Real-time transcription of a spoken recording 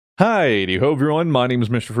Hi, ho everyone. My name is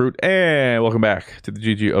Mr. Fruit, and welcome back to the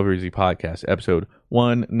GG Over Easy Podcast, episode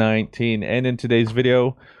 119. And in today's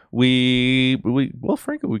video,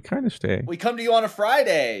 frankly, we kind of stay. We come to you on a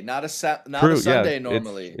Friday, not a True, Sunday yeah,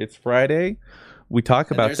 normally. It's Friday. We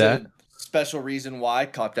talk about that. A special reason why.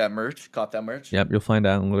 Cop that merch. Yep, you'll find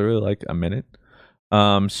out in literally like a minute.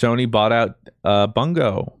 Sony bought out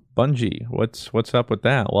Bungie. What's up with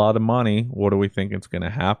that? A lot of money. What do we think it's going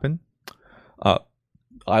to happen?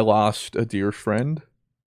 I lost a dear friend.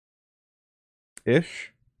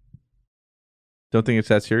 Ish. Don't think it's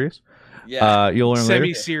that serious. Yeah. You'll learn later.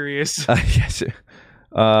 Semi-serious. Yes.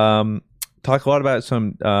 Talk a lot about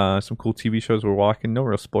some cool TV shows we're watching. No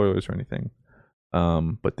real spoilers or anything.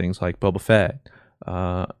 But things like Boba Fett,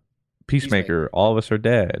 Peacemaker, All of Us Are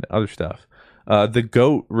Dead, other stuff. The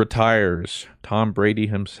GOAT retires. Tom Brady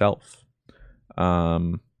himself.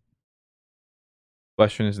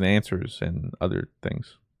 Questions and answers and other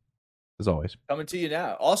things, as always. Coming to you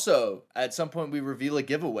now. Also, at some point, we reveal a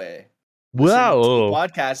giveaway. Wow!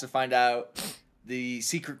 Podcast to find out the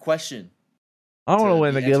secret question. I want to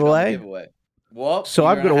win the giveaway. Well, so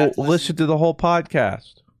I'm going to listen to the whole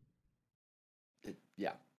podcast.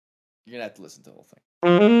 Yeah, you're gonna have to listen to the whole thing.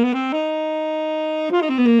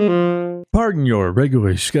 Pardon your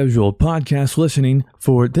regularly scheduled podcast listening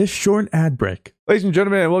for this short ad break. Ladies and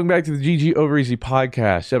gentlemen, welcome back to the GG Over Easy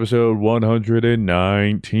Podcast, episode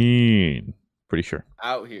 119. Pretty sure.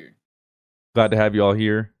 Out here. Glad to have you all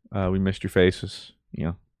here. We missed your faces. You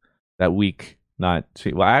know, that week not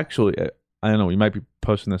see. Well, actually, I don't know. We might be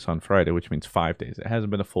posting this on Friday, which means 5 days. It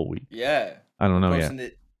hasn't been a full week. Yeah. I don't know yet.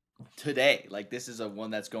 It today. Like, this is a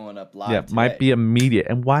one that's going up live. Yeah, today. Might be immediate.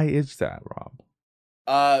 And why is that, Rob?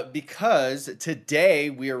 Because today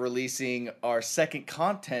we are releasing our second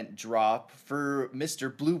content drop for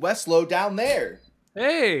Mr. Blue Westlow down there.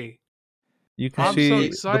 Hey, you can see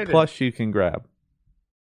the plush you can grab.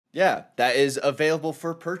 Yeah, that is available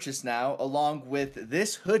for purchase now, along with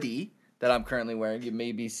this hoodie that I'm currently wearing. You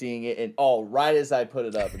may be seeing it in right as I put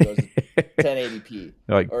it up. It goes 1080p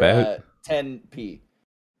or 10p.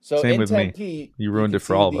 So same in with 10p, me. You ruined it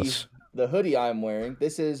for all of us. The hoodie I'm wearing,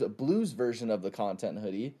 this is Blue's version of the content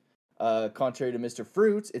hoodie. Contrary to Mr.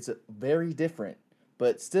 Fruits, it's very different,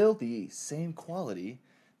 but still the same quality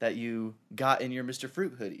that you got in your Mr.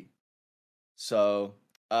 Fruit hoodie. So,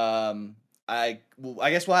 I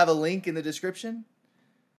guess we'll have a link in the description.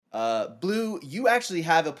 Blue, you actually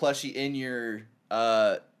have a plushie in your,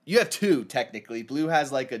 you have two technically. Blue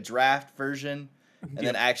has like a draft version and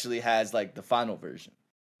then actually has like the final version.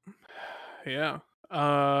 Yeah.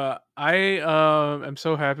 I am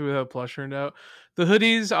so happy with how plush turned out. The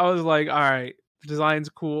hoodies, I was like, all right, the design's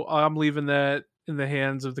cool. I'm leaving that in the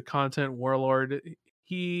hands of the content warlord.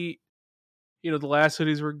 The last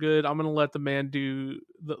hoodies were good. I'm gonna let the man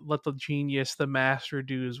let the genius, the master,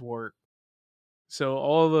 do his work. So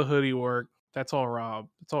all of the hoodie work, that's all Rob.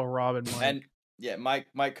 It's all Rob and Mike. And yeah,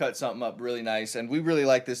 Mike cut something up really nice, and we really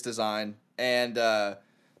like this design. And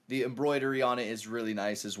the embroidery on it is really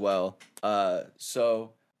nice as well.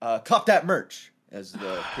 So cop that merch, as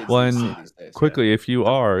the kids say these days. Quickly, yeah. If you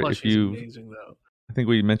amazing, though. I think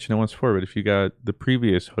we mentioned it once before, but if you got the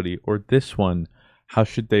previous hoodie or this one, how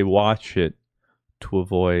should they watch it to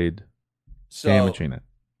avoid damaging it?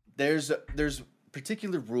 There's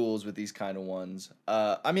particular rules with these kind of ones.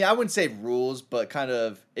 I mean, I wouldn't say rules, but kind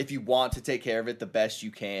of if you want to take care of it the best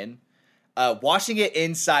you can. Washing it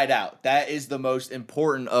inside out, that is the most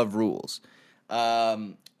important of rules. I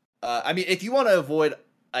mean, if you want to avoid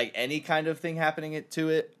like any kind of thing happening to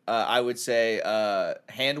it, I would say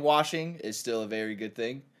hand washing is still a very good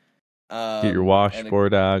thing. Get your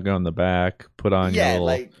washboard out, go on the back, put on your little,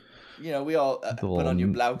 like, we all put on your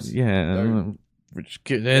blouse. Yeah, just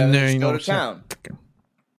get in there, go to town.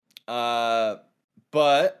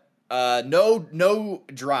 But no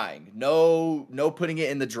drying, no putting it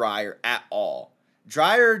in the dryer at all.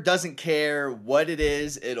 Dryer doesn't care what it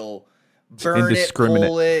is; it'll burn it,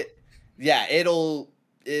 pull it. Yeah, it'll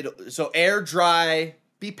so air dry.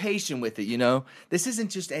 Be patient with it. This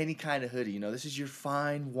isn't just any kind of hoodie. This is your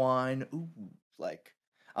fine wine. Ooh, like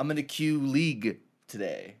I'm in a Q League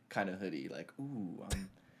today kind of hoodie. Like, ooh,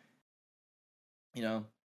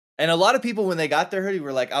 And a lot of people, when they got their hoodie,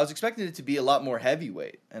 were like, I was expecting it to be a lot more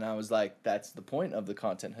heavyweight. And I was like, that's the point of the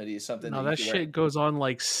content hoodie, is something that shit goes on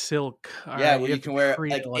like silk. Yeah, well, you can wear it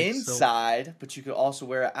like inside, silk. But you could also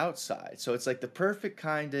wear it outside. So it's like the perfect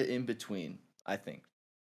kind of in between, I think.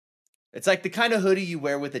 It's like the kind of hoodie you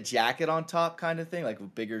wear with a jacket on top kind of thing, like a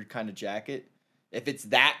bigger kind of jacket. If it's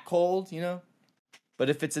that cold, But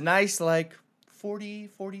if it's a nice, like, 40,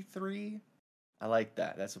 43, I like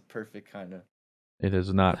that. That's a perfect kind of It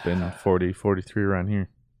has not been 40, 43 around here.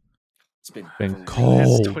 It's been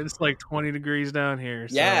cold. It's like 20 degrees down here.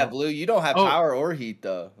 Yeah, So. Blue, you don't have power or heat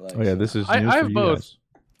though. Like, Oh yeah, so. this is I new for have you both. guys.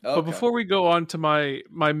 Okay. But before we go on to my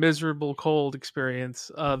miserable cold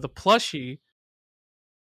experience, the plushie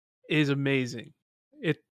is amazing.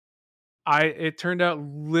 It turned out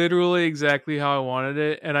literally exactly how I wanted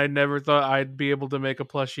it, and I never thought I'd be able to make a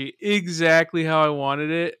plushie exactly how I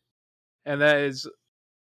wanted it. And that is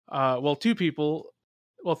three people.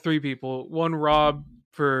 One Rob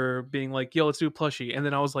for being like, "Yo, let's do a plushie," and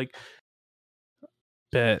then I was like,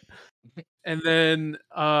 "Bet." And then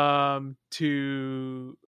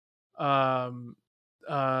to uh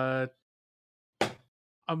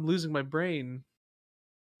I'm losing my brain.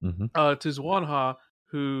 Mm-hmm. To Zwanha,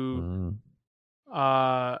 who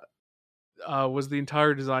uh was the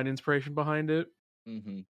entire design inspiration behind it.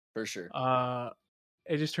 For sure.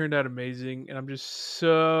 It just turned out amazing, and I'm just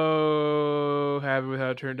so happy with how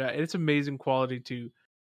it turned out. And it's amazing quality too.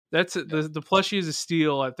 That's the plushie is a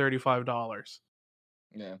steal at $35.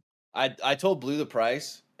 Yeah. I told Blue the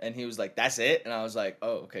price and he was like, "That's it?" And I was like,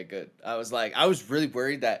 "Oh, okay, good." I was like, I was really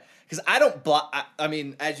worried that cuz I don't I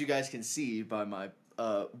mean, as you guys can see by my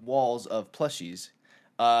walls of plushies,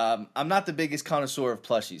 I'm not the biggest connoisseur of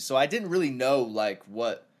plushies. So I didn't really know like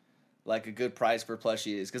what like a good price for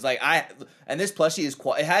plushie is cuz like and this plushie is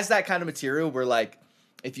it has that kind of material where like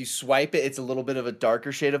if you swipe it, it's a little bit of a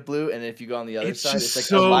darker shade of blue, and if you go on the other side, it's like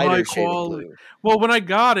so a lighter high shade of quality. blue. Well, when I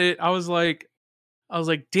got it, I was like,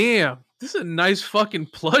 damn, this is a nice fucking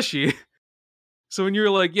plushie. So when you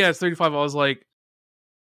were like, yeah, it's 35, I was like,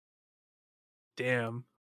 damn,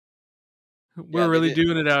 we're really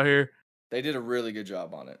doing it out here. They did a really good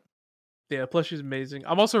job on it. Yeah, plushie is amazing.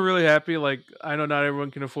 I'm also really happy. Like, I know not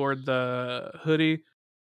everyone can afford the hoodie,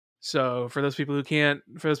 so for those people that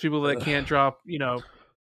can't drop,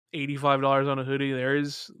 $85 on a hoodie, there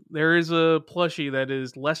is a plushie that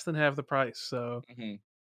is less than half the price. So,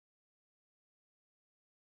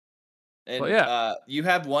 And but yeah, you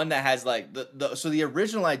have one that has like so the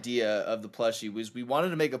original idea of the plushie was we wanted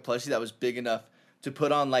to make a plushie that was big enough to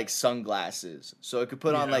put on like sunglasses, so it could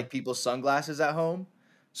put on like people's sunglasses at home.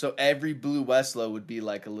 So every blue Westlow would be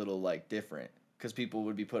like a little like different because people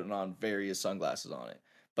would be putting on various sunglasses on it.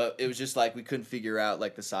 But it was just like we couldn't figure out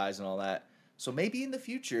like the size and all that. So maybe in the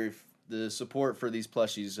future, if the support for these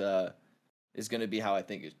plushies is going to be how I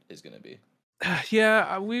think it is going to be.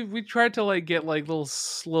 yeah, we tried to like get like little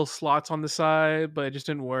slots on the side, but it just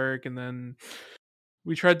didn't work. And then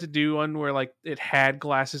we tried to do one where like it had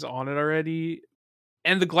glasses on it already,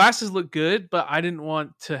 and the glasses look good, but I didn't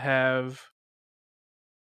want to have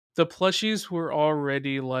the plushies were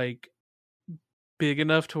already like big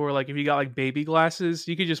enough to where like if you got like baby glasses,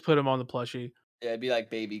 you could just put them on the plushie. Yeah, it'd be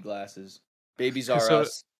like baby glasses. Babies are So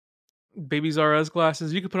us. Babies R Us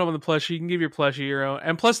glasses, you can put them on the plushie. You can give your plushie your own,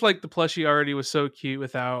 and plus, like the plushie already was so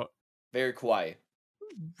cute Very quiet.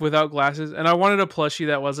 without glasses. And I wanted a plushie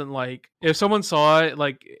that wasn't like if someone saw it,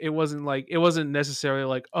 like it wasn't necessarily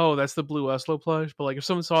like, oh, that's the Blue Westlow plush, but like if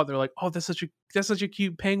someone saw it, they're like, oh, that's such a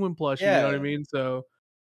cute penguin plushie. You know what I Yeah. mean? So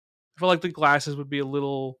I feel like the glasses would be a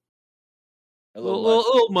little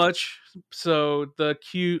much. So the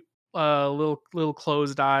cute little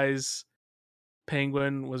closed eyes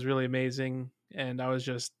penguin was really amazing, and I'm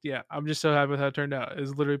just so happy with how it turned out.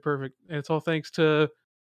 It's literally perfect, and it's all thanks to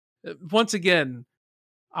once again,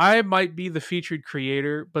 I might be the featured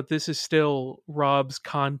creator, but this is still Rob's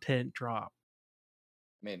content drop.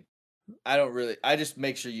 I mean, I just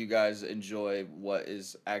make sure you guys enjoy what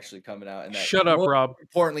is actually coming out, and that Shut up, Rob.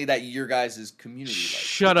 importantly that your guys' community likes.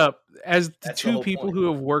 Shut up. As the That's the two whole people point.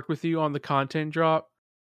 who have worked with you on the content drop,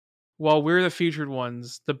 while we're the featured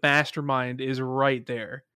ones, the mastermind is right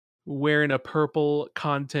there wearing a purple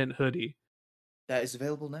content hoodie. That is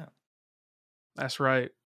available now. That's right.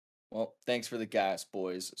 Well, thanks for the gas,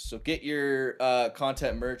 boys. So get your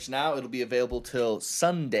content merch now. It'll be available till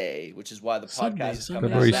Sunday, which is why the podcast is coming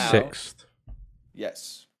February out now. 6th.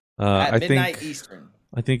 Yes. At midnight Eastern.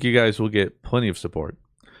 I think you guys will get plenty of support.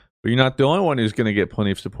 But you're not the only one who's going to get plenty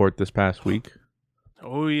of support this past week.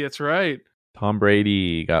 Oh, yeah, that's right. Tom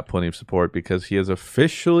Brady got plenty of support because he has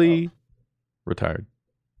officially retired.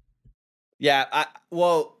 Yeah,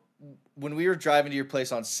 when we were driving to your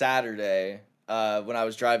place on Saturday, when I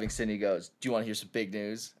was driving, Cindy goes, "Do you want to hear some big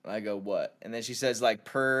news?" And I go, "What?" And then she says, like,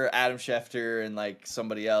 per Adam Schefter and like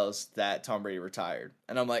somebody else, that Tom Brady retired.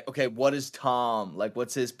 And I'm like, okay, what is Tom? Like,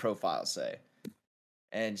 what's his profile say?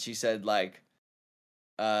 And she said, like,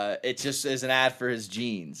 it just is an ad for his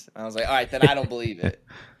jeans. And I was like, all right, then I don't believe it.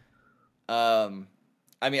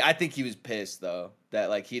 I mean, I think he was pissed though that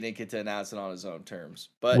like he didn't get to announce it on his own terms.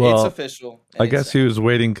 But Well, it's official. I guess he was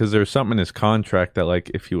waiting because there's something in his contract that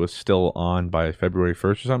like if he was still on by February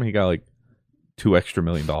 1st or something, he got like $2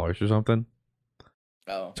 million or something.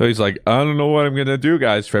 Oh. So he's like, I don't know what I'm gonna do,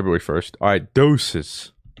 guys. February 1st. All right,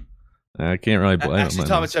 doses. I can't really blame him. Actually,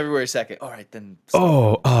 Thomas, February 2nd. All right, then.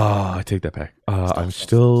 I take that back. I'm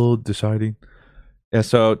still deciding. Yeah,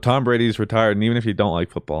 so Tom Brady's retired, and even if you don't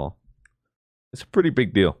like football, it's a pretty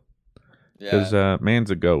big deal because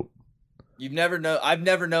man's a GOAT. I've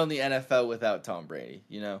never known the NFL without Tom Brady.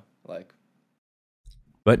 You know, like.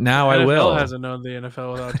 But now I NFL will. Hasn't known the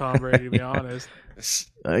NFL without Tom Brady, to be honest.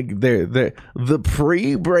 Like the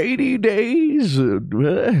pre-Brady days,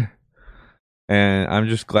 and I'm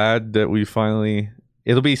just glad that we finally.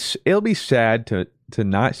 It'll be sad to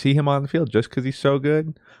not see him on the field just because he's so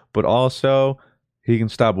good, but also he can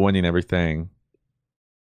stop winning everything.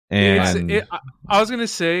 And I was gonna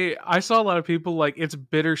say I saw a lot of people like it's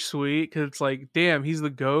bittersweet because it's like, damn, he's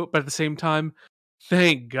the GOAT, but at the same time,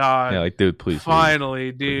 thank God, yeah, like dude, please,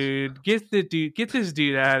 finally, please. dude, get this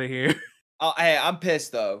dude out of here. Oh, hey, I'm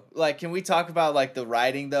pissed though. Like, can we talk about like the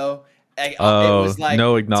writing though? It was like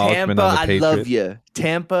no acknowledgement Tampa, on the Patriots. I love you,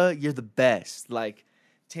 Tampa. You're the best. Like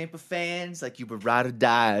Tampa fans, like you were ride or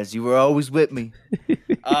dies. You were always with me.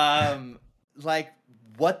 Like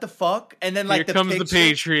what the fuck? And then like here comes the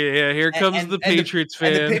Patriot. Yeah, here comes the Patriots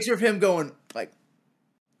fan. And the picture of him going like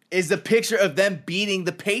is the picture of them beating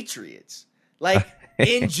the Patriots. Like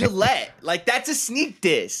in Gillette. Like that's a sneak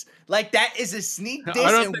diss. Like that is a sneak diss.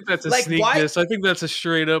 I don't think that's a like, sneak diss. I think that's a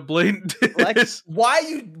straight up blatant diss. Like why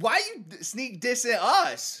you sneak dissing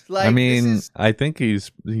us? Like I mean, I think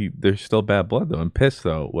there's still bad blood though. I'm pissed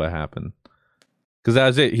though what happened. Because that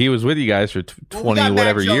was it. He was with you guys for 20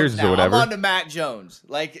 whatever years now. or whatever. I'm on to Matt Jones.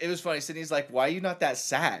 Like it was funny. Sydney's like, "Why are you not that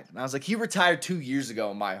sad?" And I was like, "He retired 2 years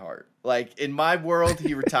ago in my heart. Like in my world,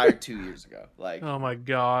 he retired 2 years ago." Like, oh my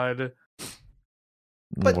God.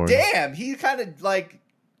 But Lord. damn, he kind of like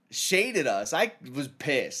shaded us. I was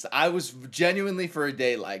pissed. I was genuinely for a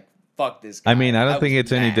day like, fuck this guy. I mean, I don't think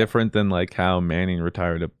it's mad. any different than like how Manning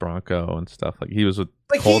retired at Bronco and stuff. Like he was with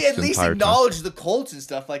But Colts he at least entire acknowledged time. the Colts and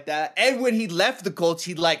stuff like that. And when he left the Colts,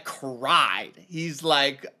 he like cried. He's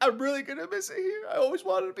like, I'm really gonna miss it here. I always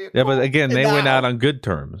wanted to be a Yeah, Colt. but again, And they went now- out on good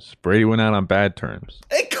terms. Brady went out on bad terms.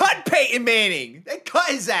 They cut Peyton Manning. They cut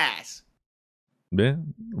his ass. Yeah,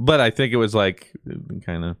 but I think it was like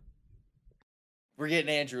kind of. We're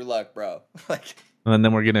getting Andrew Luck, bro. Like And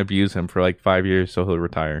then we're gonna abuse him for like 5 years, so he'll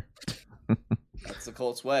retire. that's the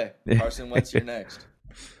Colts way. Carson Wentz, you're next.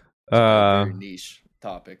 Very niche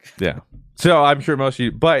topic. Yeah. So I'm sure most of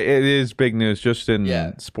you, but it is big news just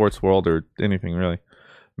in sports world or anything really.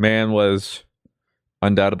 Man was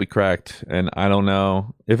undoubtedly cracked, and I don't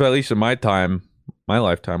know if at least in my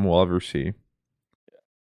lifetime, we'll ever see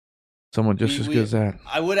someone just as good as that.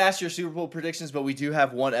 I would ask your Super Bowl predictions, but we do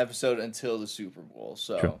have one episode until the Super Bowl,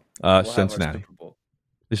 so we'll Cincinnati. Super Bowl.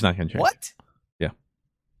 It's not going to change. What? Yeah.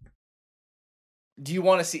 Do you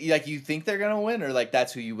want to see like you think they're gonna win, or like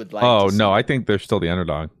that's who you would like? Oh to see? no, I think they're still the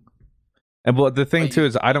underdog. And but the thing too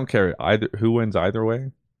is I don't care either who wins either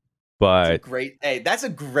way. But that's a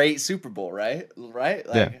great Super Bowl, right? Right?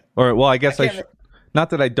 Like, yeah. Or well, I guess not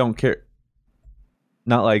that I don't care.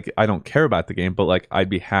 Not like I don't care about the game, but like I'd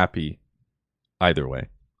be happy either way.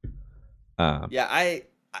 Yeah,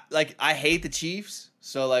 I hate the Chiefs.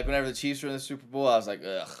 So like whenever the Chiefs were in the Super Bowl, I was like,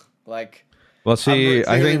 ugh. Like, well, see,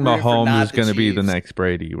 I think Mahomes is going to be the Chiefs. next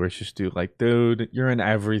Brady. Where it's just like, dude, you're in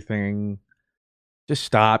everything. Just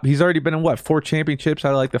stop. He's already been in what 4 championships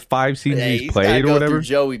out of like the 5 seasons he's played or whatever.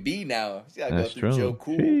 Joey B now. He's gotta That's go through true. Joe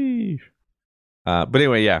Cool. Sheesh. But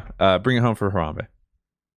anyway, yeah. Bring it home for Harambe.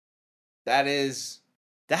 That is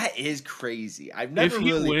crazy. I've never if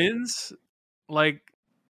he wins, like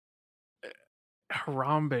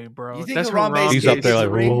Harambe, bro. You think That's Harambe's He's kid up there gets like, a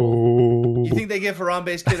ring? whoa. You think they give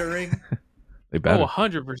Harambe's kid a ring? They better. Oh,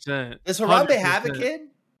 100%. Does Harambe have a kid?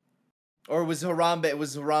 Or was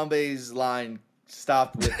Harambe's line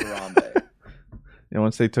stopped with Harambe? Yeah,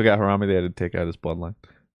 once they took out Harambe, they had to take out his bloodline.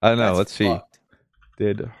 I don't know. That's Let's see. fucked.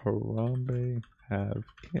 Did Harambe have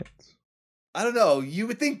kids? I don't know. You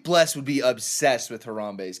would think Bless would be obsessed with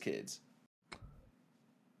Harambe's kids.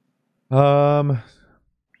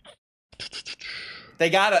 They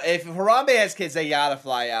gotta. If Harambe has kids, they gotta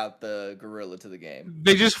fly out the gorilla to the game.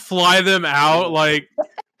 They just fly them out like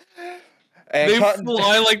they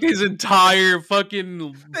fly like his entire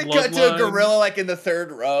fucking. They cut to a gorilla like in the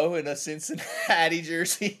 3rd row in a Cincinnati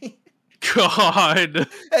jersey. God,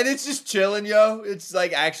 and it's just chilling, yo. It's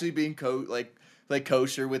like actually being like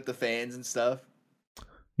kosher with the fans and stuff.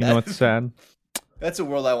 You know what's sad? That's a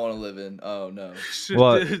world I want to live in. Oh no.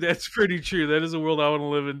 Well- That's pretty true. That is a world I want to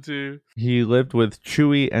live in too. He lived with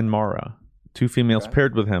Chewie and Mara, 2 females Okay.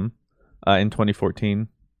 paired with him in 2014.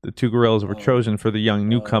 The 2 gorillas were chosen for the young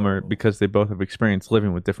newcomer because they both have experience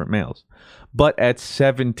living with different males. But at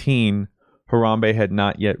 17, Harambe had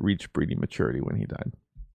not yet reached breeding maturity when he died.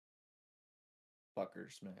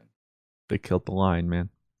 Fuckers, man. They killed the lion, man.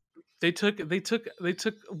 They took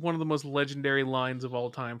one of the most legendary lines of all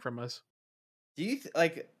time from us. Do you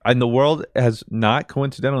like? And the world has not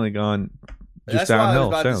coincidentally gone just That's what I was downhill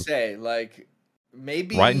about to since. say. Like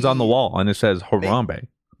maybe Writing's on the wall, and it says Harambe.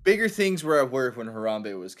 bigger things were at work when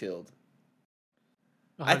Harambe was killed.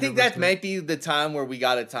 I think 100%. that might be the time where we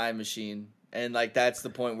got a time machine, and like that's the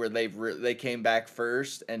point where they came back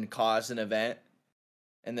first and caused an event,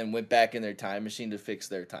 and then went back in their time machine to fix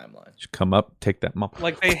their timeline. Just come up, take that mom.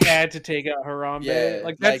 Like they had to take out Harambe. Yeah,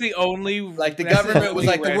 like that's like- the only. Like the that's government was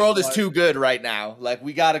only like, the world is rational- too good right now. Like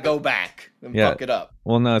we got to go back and Yeah. fuck it up.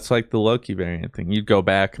 Well, no, it's like the Loki variant thing. You'd go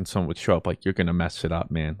back and someone would show up like, you're going to mess it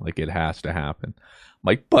up, man. Like, it has to happen. I'm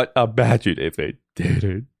like, but imagine if it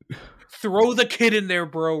didn't. Throw the kid in there,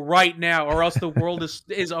 bro, right now, or else the world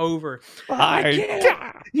is over. I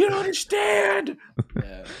can't. You don't understand.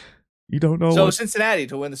 Yeah. You don't know. So Cincinnati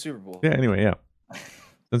to win the Super Bowl. Yeah, anyway, yeah.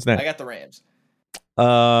 That's I next. got the Rams.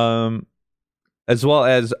 As well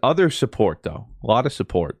as other support, though. A lot of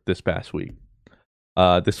support this past week.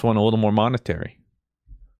 This one a little more monetary.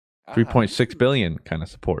 3.6 billion kind of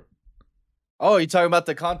support. Oh, you're talking about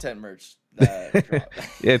the content merch. That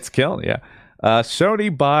dropped. It's killing, yeah.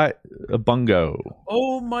 Sony bought a Bungo.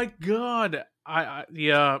 Oh my god. I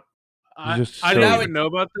Just I so- didn't even know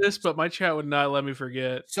about this, but my chat would not let me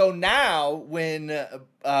forget. So now, when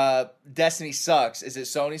Destiny sucks, is it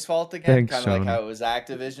Sony's fault again? Thanks, Kind of like Sony. how it was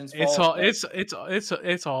Activision's fault. It's all but-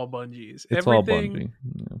 it's all Bungie's. It's all Everything, Bungie.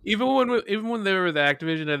 Yeah. even when they were with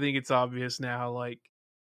Activision, I think it's obvious now. Like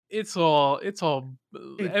it's all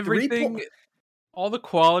everything. All the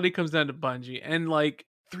quality comes down to Bungie, and like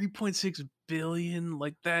 3.6 billion,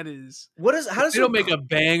 like that is. What is? How does They don't make a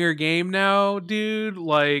banger game now, dude.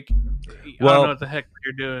 Like, I Well- don't know what the heck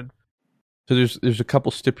you're doing. So there's a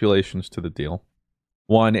couple stipulations to the deal.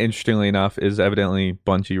 One, interestingly enough, is evidently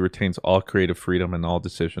Bungie retains all creative freedom and all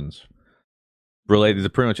decisions related to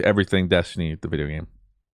pretty much everything Destiny, the video game,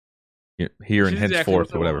 here and Which is exactly henceforth,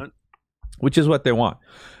 what they or whatever. want. Which is what they want.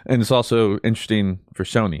 And it's also interesting for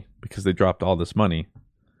Sony because they dropped all this money,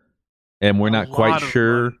 and we're A not quite lot of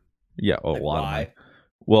sure. money. Yeah, a Like, lot of why? money.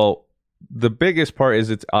 Well, the biggest part is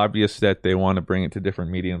it's obvious that they want to bring it to different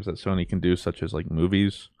mediums that Sony can do, such as like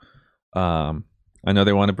movies. I know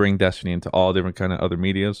they want to bring Destiny into all different kind of other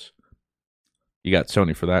medias. You got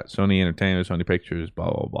Sony for that, Sony Entertainment, Sony Pictures, blah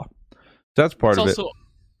blah blah. So that's part of it.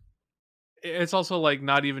 It's also like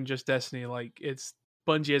not even just Destiny. Like it's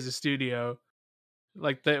Bungie as a studio.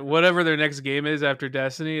 Like that, whatever their next game is after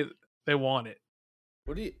Destiny, they want it.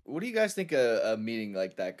 What do you guys think a meeting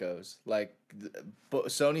like that goes? Like,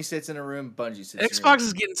 Sony sits in a room, Bungie sits. in a Xbox room.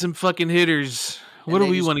 is getting some fucking hitters. And What do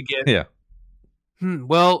they we just- want to get? Yeah.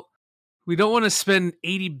 Well, we don't want to spend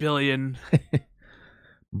 80 billion.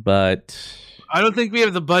 But I don't think we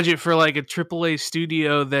have the budget for like a AAA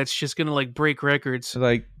studio that's just gonna like break records.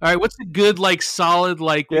 like, All right, what's a good like solid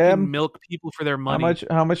like we Jim, can milk people for their money?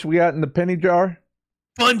 how much we got in the penny jar?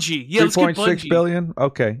 Bungie, yeah, let's get 3.6 Bungie. billion.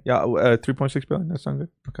 Okay, yeah, 3.6 billion. That sounds good.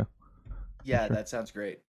 Okay. Yeah, Sure. that sounds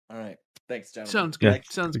great. All right, thanks, gentlemen. Sounds good. Like,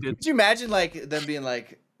 Sounds good. could you imagine like them being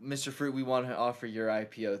like, Mr. Fruit, we want to offer your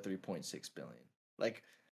IPO 3.6 billion. Like,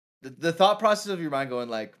 the thought process of your mind going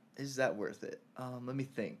like, is that worth it? Let me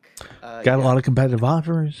think. Got a lot of competitive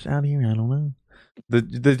offers out here. I don't know. The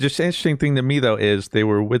just interesting thing to me though is they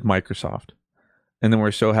were with Microsoft, and then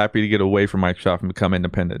we're so happy to get away from Microsoft and become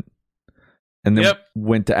independent, and then Yep.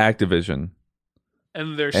 went to Activision.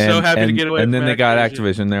 And they're so happy to get away. And from then they got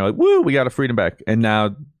Activision. They're like, "Woo, we got a freedom back!" And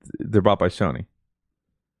now they're bought by Sony.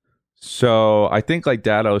 So I think like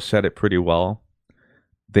Dado said it pretty well.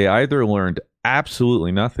 They either learned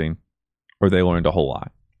absolutely nothing, or they learned a whole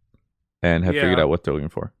lot, and have figured Yeah. out what they're looking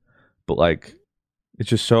for. But like, it's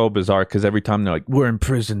just so bizarre because every time they're like, "We're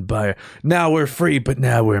imprisoned by now we're free, but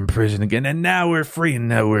now we're in prison again, and now we're free, and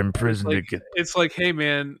now we're in prison again." It's like, hey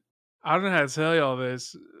man, I don't know how to tell you all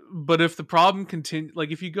this, but if the problem continues,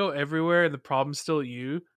 like if you go everywhere and the problem's still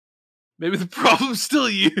you, maybe the problem's still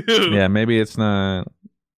you. Yeah, maybe it's not.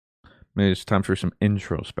 Maybe it's time for some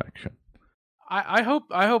introspection. I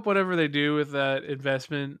hope whatever they do with that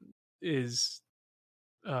investment is,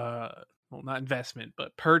 well, not investment,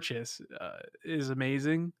 but purchase, is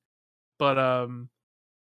amazing. But Well,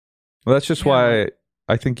 that's just Yeah. why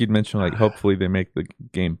I think you'd mention like hopefully they make the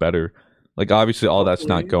game better Like obviously, all that's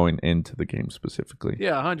not Hopefully. going into the game specifically.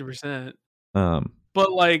 Yeah, 100%. Um,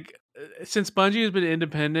 But like, since Bungie has been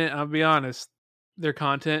independent, I'll be honest, their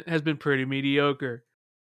content has been pretty mediocre.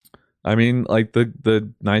 I mean, like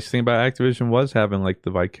the nice thing about Activision was having like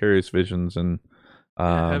the vicarious visions and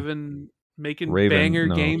Having making Raven, banger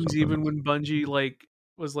no, games something even else. when Bungie like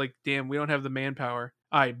was like, damn, we don't have the manpower.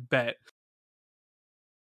 I bet.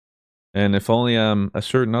 And if only a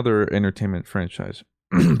certain other entertainment franchise,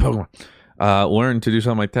 Pokemon, learned to do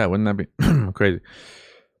something like that, wouldn't that be crazy?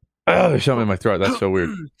 Oh, there's something in my throat. That's so weird.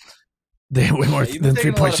 They way more You've been than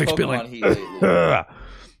taking a lot of 3.6 Pokemon heat billion.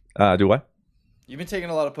 lately. Do what? You've been taking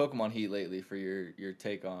a lot of Pokemon heat lately for your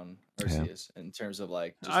take on Arceus in terms of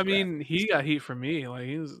like. Just I mean, he got heat from me. Like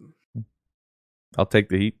he was. I'll take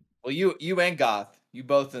the heat. Well, you and Goth, you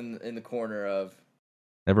both in the corner of.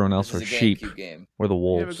 Everyone else This are is a sheep. GameCube game. We're the Yeah,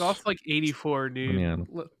 wolves. but golf's like 84, dude. Man.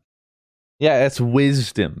 Yeah, that's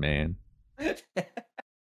wisdom, man.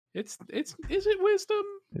 It's is it wisdom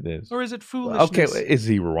It is. or is it foolishness? Okay, is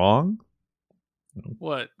he wrong?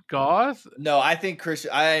 What, Goth? No, I think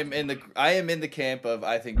Christian. I am in the camp of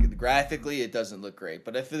I think graphically it doesn't look great,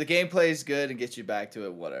 but if the gameplay is good and gets you back to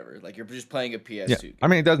it, whatever. Like you're just playing a PS2. Yeah. Game. I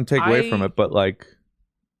mean, it doesn't take away from it, but like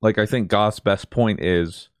I think Goth's best point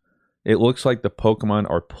is, it looks like the Pokemon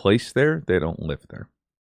are placed there; they don't live there.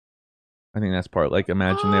 I think that's part. Like,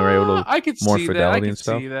 imagine they were able to I could more see fidelity that. I and could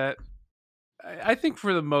stuff. see that. I think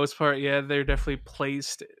for the most part, yeah, they're definitely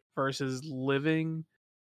placed versus living.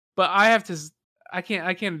 But I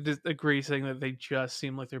can't disagree saying that they just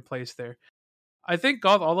seem like they're placed there. I think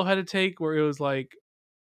Goth also had a take where it was like,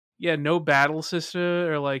 yeah, no battle system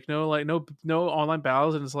or like no online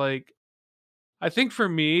battles, and it's like, I think for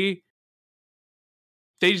me,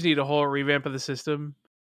 they just need a whole revamp of the system.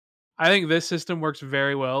 I think this system works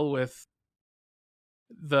very well with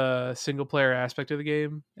the single player aspect of the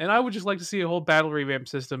game, and I would just like to see a whole battle revamp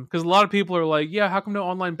system, because a lot of people are like, yeah, how come no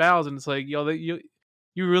online battles? And it's like, yo, you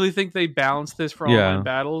really think they balance this for online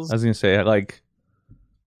battles? I was gonna say, like,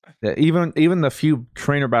 even the few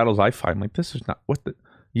trainer battles I find, like, this is not what the.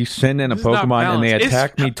 You send in a Pokemon and they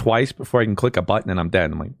attack me twice before I can click a button and I'm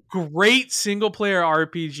dead. I'm like, great single player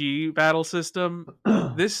RPG battle system.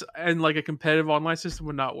 This and like a competitive online system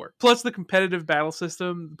would not work. Plus, the competitive battle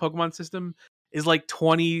system, the Pokemon system, is like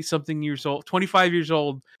 20-something years old, 25 years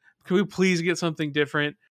old. Can we please get something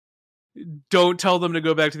different? Don't tell them to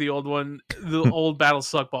go back to the old one. The old battles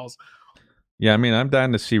suck balls. Yeah, I mean, I'm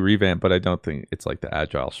down to see revamp, but I don't think it's like the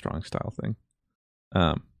agile strong style thing.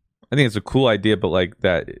 I think it's a cool idea, but like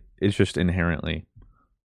that is just inherently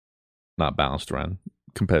not balanced around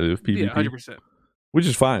competitive PvP. Yeah, 100%. Which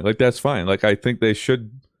is fine. Like, that's fine. Like, I think they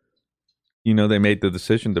should, they made the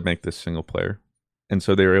decision to make this single player. And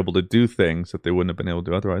so they were able to do things that they wouldn't have been able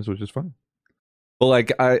to do otherwise, which is fine. But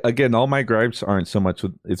like, again, all my gripes aren't so much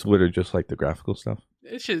with, it's literally just like the graphical stuff.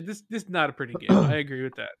 This is not a pretty game. I agree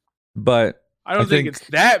with that. But I don't think it's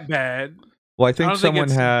that bad. Well, I think someone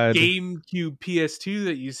had GameCube PS2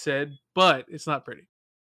 that you said, but it's not pretty.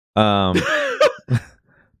 But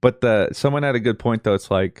someone had a good point though.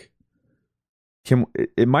 It's like,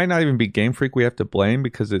 it might not even be Game Freak we have to blame,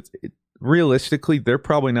 because realistically, they're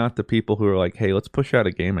probably not the people who are like, hey, let's push out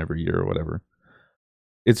a game every year or whatever.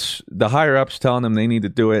 It's the higher ups telling them they need to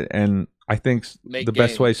do it. And I think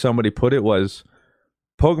best way somebody put it was,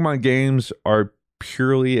 Pokemon games are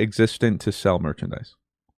purely existent to sell merchandise.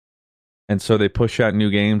 And so they push out new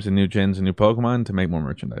games and new gens and new Pokemon to make more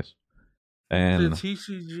merchandise. And the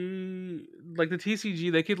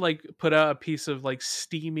TCG, they could like put out a piece of like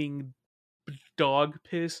steaming dog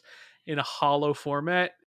piss in a hollow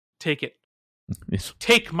format. Take it.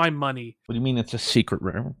 Take my money. What do you mean it's a secret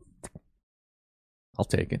rare? I'll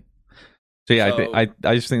take it. So yeah,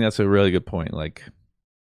 I just think that's a really good point. Like,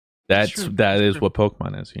 that is what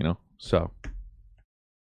Pokemon is, So.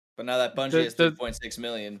 But now that Bungie has 3.6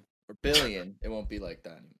 million or billion, it won't be like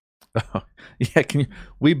that anymore. Yeah,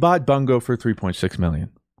 we bought Bungo for 3.6 million.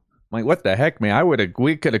 I'm like, what the heck, man?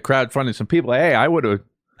 We could have crowdfunded some people. Hey, I would have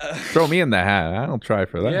throw me in the hat. I don't try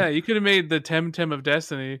for that. Yeah, you could have made the Temtem of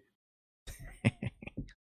Destiny.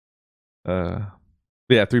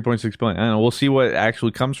 Yeah, 3.6 billion. I don't know. We'll see what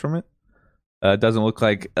actually comes from it. It doesn't look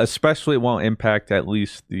like, especially it won't impact at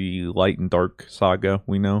least the Light and Dark saga,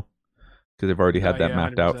 we know, because they've already had that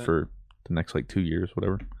mapped 100%. Out for the next 2 years,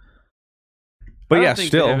 whatever. But I don't think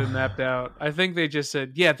still, they have it mapped out. I think they just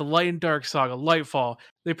said, yeah, the Light and Dark saga, Lightfall.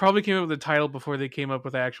 They probably came up with the title before they came up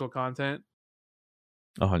with actual content.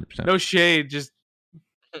 100%. No shade, just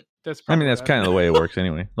that's kind of the way it works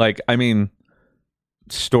anyway.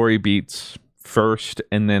 Story beats first,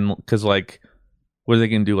 and then, because what are they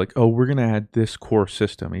going to do? Like, oh, we're going to add this core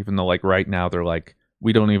system, even though like right now they're like,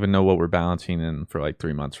 we don't even know what we're balancing in for like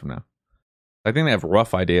 3 months from now. I think they have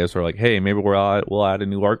rough ideas. Or like, hey, maybe we'll add a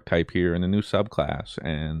new archetype here and a new subclass,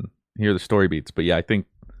 and here are the story beats. But yeah, I think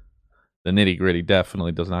the nitty gritty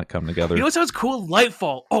definitely does not come together. You know what sounds cool?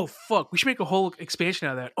 Lightfall. Oh fuck, we should make a whole expansion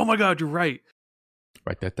out of that. Oh my god, you're right.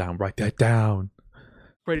 Write that down. Write that down.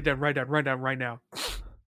 Write it down. Write down right now.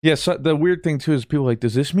 Yeah. So the weird thing too is people are like,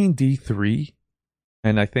 does this mean D3?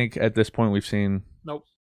 And I think at this point we've seen. Nope.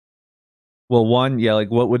 Well, one, yeah,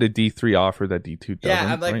 like what would a D3 offer that D2 doesn't?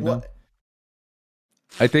 Yeah, I'm like, right what? Now?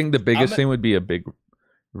 I think the biggest thing would be a big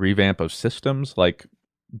revamp of systems, like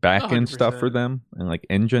back-end stuff for them, and like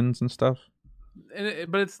engines and stuff.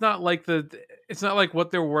 But it's not like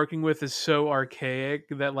what they're working with is so archaic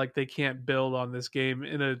that like they can't build on this game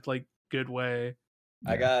in a like good way.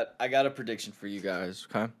 Yeah. I got a prediction for you guys.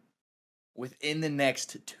 Okay, within the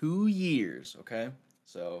next 2 years. Okay,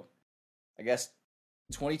 so I guess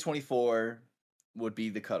 2024 would be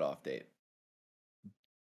the cutoff date.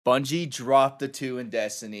 Bungie dropped the 2 in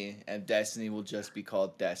Destiny, and Destiny will just be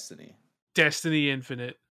called Destiny. Destiny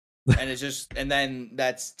Infinite. And it's just, and then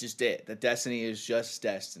that's just it. The Destiny is just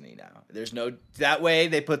Destiny now. There's no, that way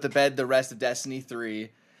they put to bed the rest of Destiny 3.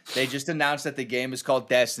 They just announced that the game is called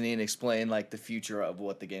Destiny and explain like the future of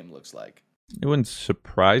what the game looks like. It wouldn't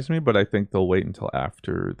surprise me, but I think they'll wait until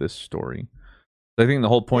after this story. I think the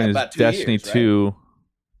whole point is Destiny 2. Right?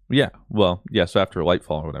 Yeah, well, yeah, so after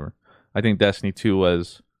Lightfall or whatever. I think Destiny 2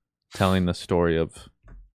 was telling the story of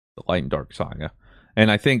the Light and Dark saga. And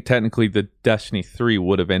I think technically the Destiny 3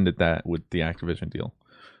 would have ended that with the Activision deal.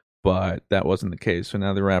 But that wasn't the case. So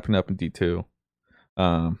now they're wrapping up in D2.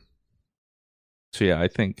 So yeah, I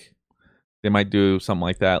think they might do something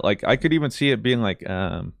like that. Like I could even see it being like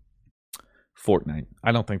Fortnite.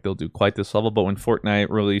 I don't think they'll do quite this level, but when Fortnite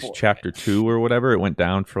released Chapter 2 or whatever, it went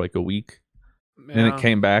down for like a week. Yeah. And it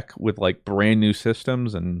came back with like brand new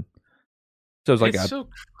systems, and so it was like it's a so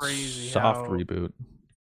crazy soft reboot.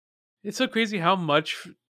 It's so crazy how much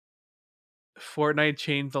Fortnite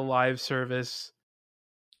changed the live service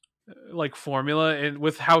like formula, and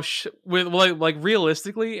with how with like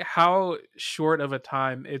realistically how short of a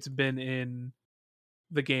time it's been in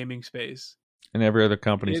the gaming space. And every other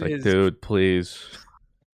company's like, dude, please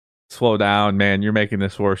slow down, man. You're making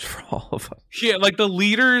this worse for all of us. Yeah, like the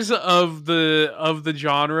leaders of the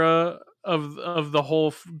genre of the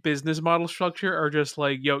whole business model structure are just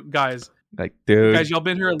like, yo, guys, like, dude, guys, y'all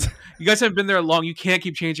been here. You guys haven't been there long. You can't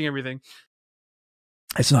keep changing everything.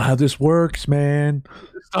 That's not how this works, man.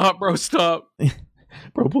 Stop, bro. Stop,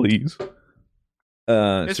 bro. Please.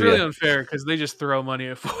 It's so really unfair because they just throw money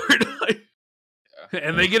at Fortnite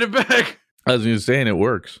and they get it back. I was just saying it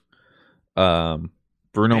works. Bruno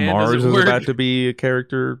Mars is about to be a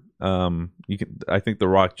character. You can. I think The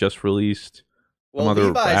Rock just released.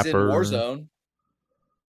 Levi's in Warzone.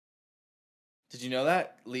 Did you know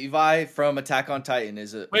that? Levi from Attack on Titan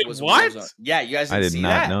was what? Warzone. Yeah, you guys didn't see that?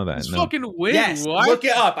 I did not know that. It's fucking weird. Yes, what? Look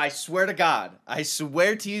it up. I swear to God. I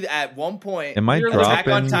swear to you, at one point, am I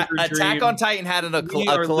dropping? Attack on Titan had a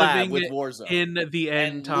collab with Warzone in the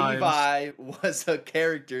end times. Levi was a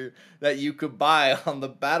character that you could buy on the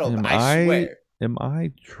battle. I swear. Am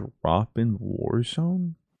I dropping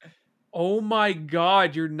Warzone? Oh my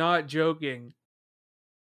God, you're not joking.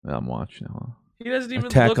 I'm watching now. He doesn't even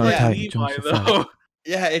look like Levi, though.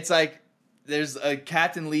 Yeah, it's like there's a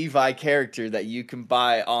Captain Levi character that you can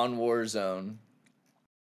buy on Warzone.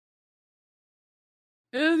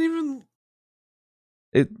 It doesn't even...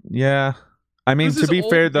 Yeah. I mean, to be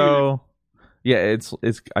fair, though, yeah, it's.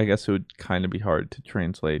 I guess it would kind of be hard to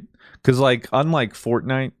translate. Because, like, unlike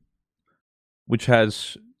Fortnite, which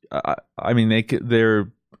has... I mean,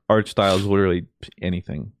 their art style is literally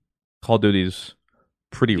anything. Call of Duty's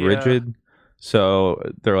pretty rigid. So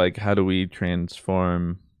they're like, how do we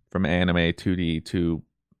transform from anime 2D to...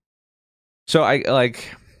 So I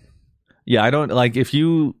like... Yeah, I don't... Like, if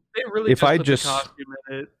you... Really if I just...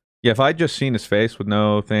 Yeah, if I just seen his face with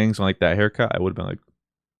no things like that haircut, I would have been like,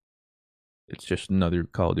 it's just another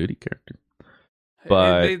Call of Duty character.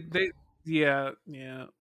 But... Yeah.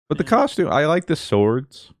 But the costume, I like the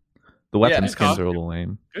swords. The weapon skins are a little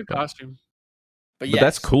lame. Good costume. But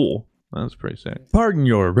that's cool. That's pretty sick. Pardon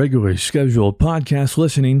your regularly scheduled podcast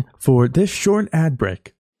listening for this short ad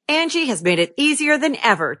break. Angie has made it easier than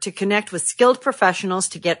ever to connect with skilled professionals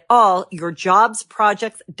to get all your jobs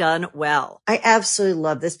projects done well. I absolutely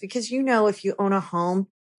love this because, if you own a home,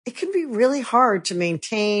 it can be really hard to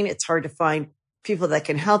maintain. It's hard to find people that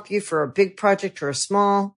can help you for a big project or a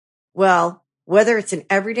small. Well, whether it's in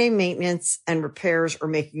everyday maintenance and repairs or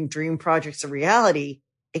making dream projects a reality,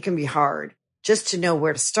 it can be hard. just to know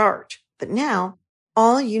where to start. But now,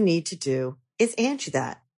 all you need to do is Angie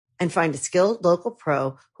that and find a skilled local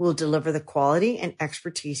pro who will deliver the quality and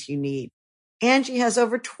expertise you need. Angie has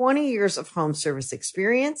over 20 years of home service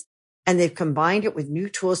experience, and they've combined it with new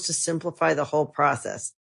tools to simplify the whole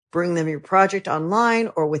process. Bring them your project online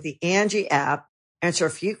or with the Angie app, answer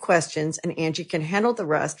a few questions, and Angie can handle the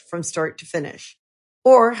rest from start to finish.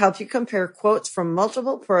 Or help you compare quotes from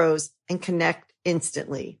multiple pros and connect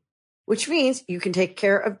instantly, which means you can take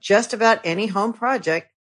care of just about any home project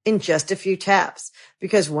in just a few taps.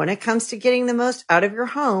 Because when it comes to getting the most out of your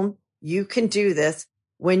home, you can do this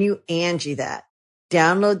when you Angie that.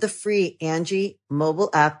 Download the free Angie mobile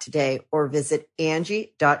app today or visit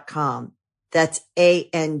Angie.com. That's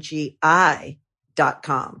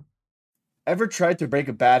ANGI.com. Ever tried to break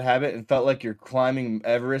a bad habit and felt like you're climbing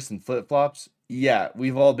Everest in flip-flops? Yeah,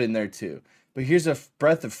 we've all been there too. But here's a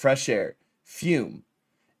breath of fresh air. Fume.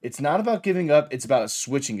 It's not about giving up, it's about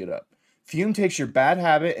switching it up. Fume takes your bad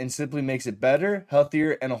habit and simply makes it better,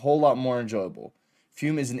 healthier, and a whole lot more enjoyable.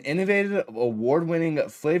 Fume is an innovative, award-winning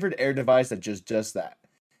flavored air device that does just that.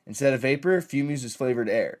 Instead of vapor, Fume uses flavored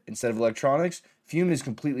air. Instead of electronics, Fume is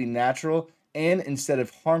completely natural. And instead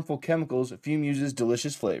of harmful chemicals, Fume uses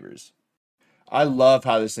delicious flavors. I love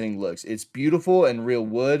how this thing looks. It's beautiful and real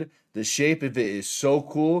wood. The shape of it is so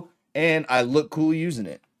cool, and I look cool using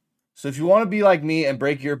it. So if you want to be like me and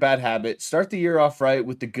break your bad habit, start the year off right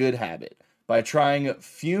with the good habit by trying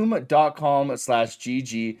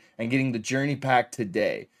fume.com/GG and getting the journey pack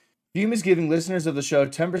today. Fume is giving listeners of the show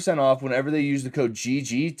 10% off whenever they use the code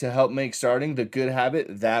GG to help make starting the good habit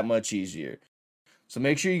that much easier. So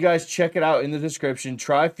make sure you guys check it out in the description.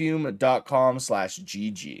 Try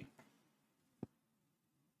fume.com/GG.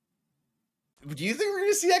 Do you think we're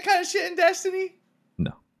going to see that kind of shit in Destiny?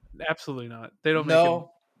 No. Absolutely not. They don't No. make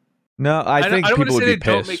No, I think I don't people wanna would say be they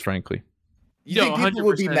don't pissed, make- frankly. You think people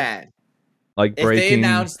would be 100%. mad? Like If they breaking.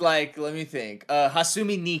 announced, like, let me think,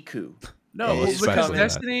 Hasumi Niku. No, Oh, because especially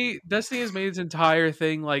that. Destiny has made its entire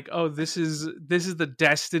thing like, oh, this is the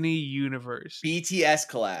Destiny universe. BTS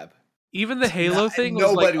collab. Even the Halo thing was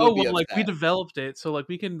like, nobody would oh, be well, like we upset. developed it, so like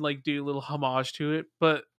we can like do a little homage to it.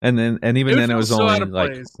 But And even It would then, it feel was so out only of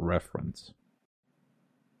like place. reference.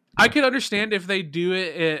 I could understand if they do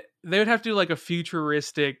it. They would have to do like a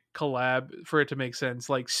futuristic collab for it to make sense,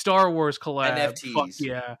 like Star Wars collab. Fuck NFTs.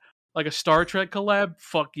 yeah, like a Star Trek collab.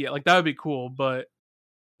 Fuck yeah, like that would be cool. But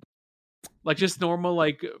like just normal,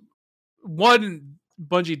 like one,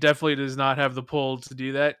 Bungie definitely does not have the pull to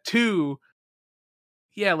do that. Two,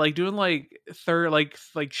 yeah, like doing like third, like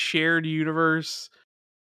shared universe.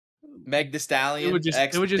 Meg Thee Stallion. It would just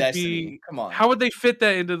Destiny. be. Come on. How would they fit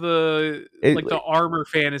that into the It- the armor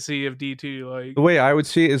fantasy of D2? Like The way I would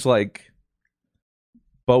see it is like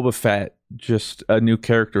Boba Fett, just a new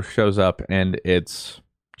character shows up and it's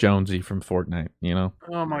Jonesy from Fortnite, you know?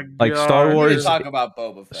 oh my god, Like Star We need to Wars. talk about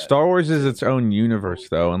Boba Fett. Star Wars is its own universe,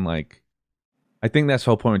 though, and like, I think that's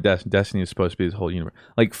the whole point of Destiny is supposed to be this whole universe.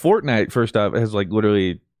 Like Fortnite, first off, has like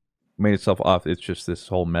literally made itself off. It's just this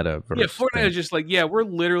whole metaverse. Yeah, Fortnite thing. is just like, yeah, we're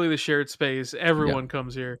literally the shared space. Everyone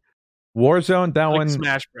comes here. Warzone. That Like one,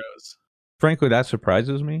 Smash Bros. frankly, that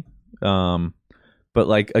surprises me. But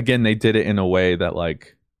like again, they did it in a way that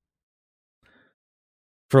like,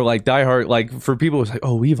 for like diehard, like for people, it's like,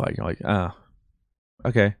 oh, Levi, you're like, ah,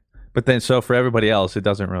 okay. But then, so for everybody else, it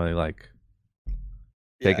doesn't really like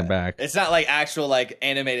take Yeah. it back. It's not like actual like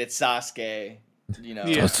animated Sasuke, you know.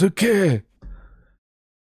 Yeah. That's okay.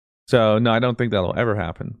 So no, I don't think that'll ever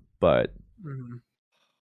happen. But Mhm.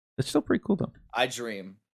 it's still pretty cool though. I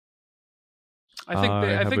dream. I think I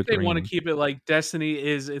have a they want to dream. keep it like Destiny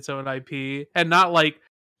is its own IP, and not like,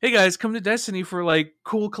 hey guys, come to Destiny for like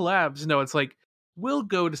cool collabs. No, it's like we'll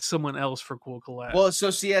go to someone else for cool collabs. Well, so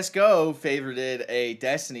CS:GO favorited a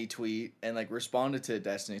Destiny tweet and like responded to a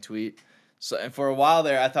Destiny tweet. So, and for a while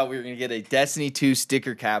there, I thought we were gonna get a Destiny 2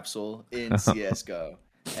 sticker capsule in CS:GO,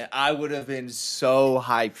 and I would have been so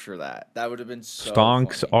hyped for that. That would have been so.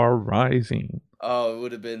 Stonks funny. are rising. Oh, it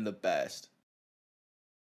would have been the best.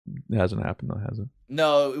 It hasn't happened though, has it?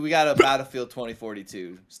 No, we got a Battlefield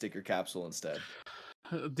 2042 sticker capsule instead.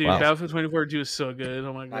 Dude, Wow. Battlefield 2042 is so good.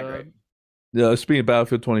 Oh my Not great. god. Yeah, speaking of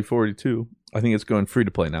Battlefield 2042, I think it's going free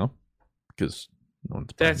to play now because no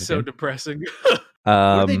one's playing That's the so game. depressing.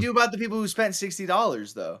 What do they do about the people who spent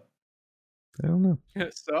 $60 though? I don't know.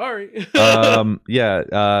 Sorry.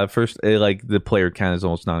 First, like the player count is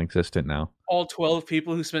almost non-existent now. All 12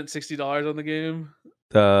 people who spent $60 on the game.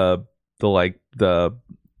 The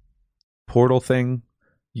portal thing,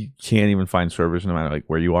 you can't even find servers no matter like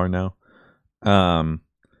where you are now.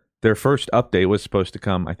 their first update was supposed to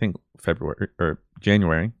come, I think, February or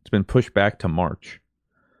January. It's been pushed back to March.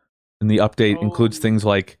 And the update includes things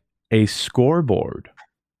like a scoreboard.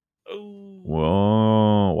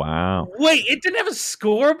 Whoa, wow. Wait, it didn't have a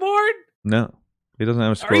scoreboard? No, it doesn't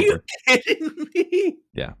have a scoreboard. Are you kidding me?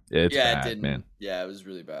 Yeah, it's bad, it didn't. man. Yeah, it was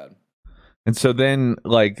really bad. And so then,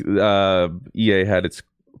 like, EA had its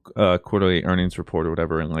quarterly earnings report or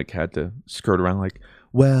whatever, and like had to skirt around, like,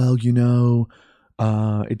 well, you know,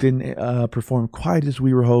 it didn't perform quite as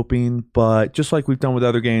we were hoping, but just like we've done with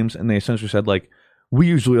other games. And they essentially said, like, we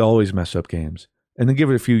usually always mess up games, and then give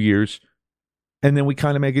it a few years, and then we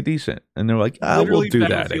kind of make it decent. And they're like, we'll do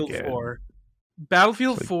that again. 4.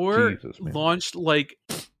 Battlefield Like, 4 Jesus, man. launched like,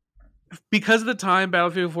 because of the time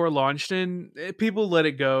Battlefield 4 launched in, people let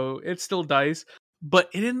it go. It's still DICE, but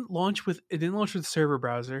it didn't launch with server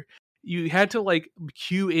browser. You had to like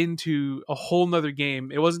queue into a whole nother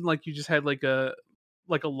game. It wasn't like you just had like a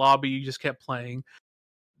lobby you just kept playing.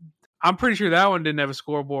 I'm pretty sure that one didn't have a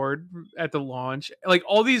scoreboard at the launch. Like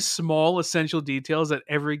all these small essential details that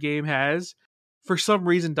every game has, for some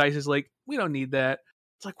reason DICE is like, we don't need that.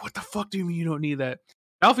 It's like, what the fuck do you mean you don't need that?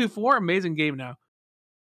 Battlefield 4, amazing game now.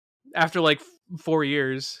 After like 4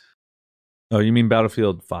 years. Oh, you mean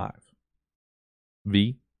Battlefield 5?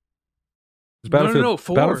 V? No,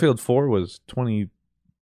 4. Battlefield 4 was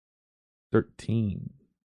 2013.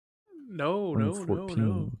 No.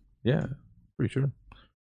 2014. Yeah, pretty sure.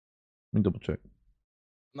 Let me double check.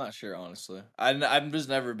 I'm not sure, honestly. I was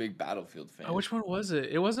never a big Battlefield fan. Oh, which one was it?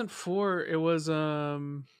 It wasn't 4. It was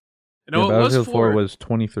no, Yeah, it Battlefield was 4. was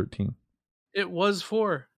 2013. It was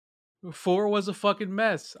 4. 4 was a fucking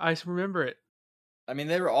mess. I remember it. I mean,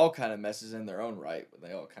 they were all kind of messes in their own right, but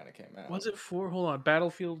they all kind of came out. Was it 4? Hold on.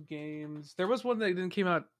 Battlefield games. There was one that didn't came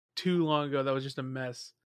out too long ago that was just a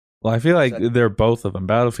mess. Well, I feel like they're both of them.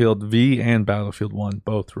 Battlefield V and Battlefield 1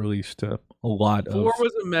 both released a lot 4 of...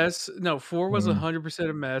 was a mess. No, 4 was 100%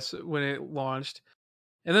 a mess when it launched.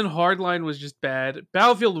 And then Hardline was just bad.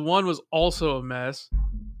 Battlefield 1 was also a mess.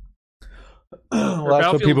 Well,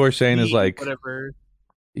 that's what people are saying is like, whatever.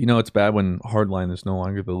 You know, it's bad when Hardline is no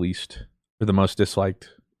longer the least or the most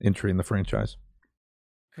disliked entry in the franchise.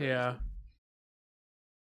 Yeah.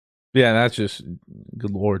 Yeah, that's just,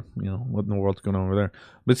 good lord, you know, what in the world's going on over there.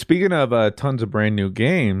 But speaking of tons of brand new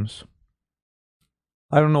games,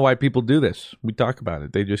 I don't know why people do this. We talk about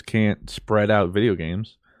it. They just can't spread out video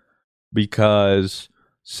games because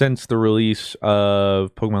since the release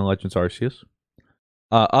of Pokemon Legends Arceus,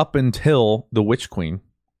 up until the Witch Queen,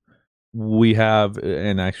 we have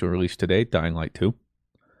an actual release today, Dying Light 2.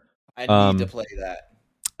 I need to play that.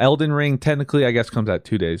 Elden Ring, technically, I guess, comes out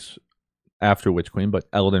 2 days after Witch Queen, but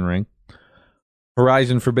Elden Ring.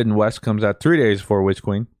 Horizon Forbidden West comes out 3 days before Witch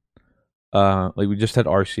Queen. Like we just had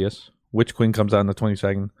Arceus. Witch Queen comes out on the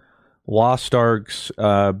 22nd. Lost Ark's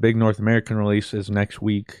big North American release is next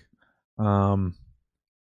week. I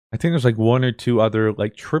think there's like one or two other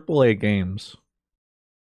like AAA games.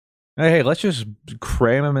 Hey, let's just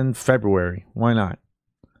cram them in February. Why not?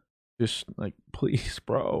 Just like, please,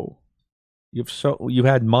 bro. You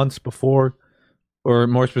had months before, or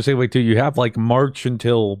more specifically, too, you have like March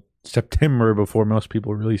until September before most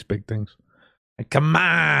people release big things. Like, come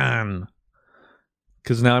on,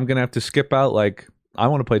 because now I'm gonna have to skip out. Like, I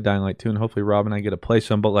want to play Dying Light 2, and hopefully Rob and I get to play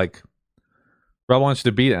some. But like, Rob wants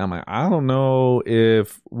to beat it. I'm like, I don't know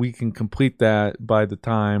if we can complete that by the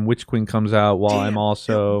time Witch Queen comes out. While I'm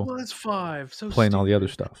also playing all the other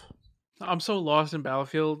stuff. I'm so lost in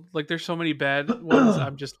Battlefield. Like, there's so many bad ones.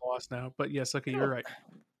 I'm just lost now. But yes, okay, you're right.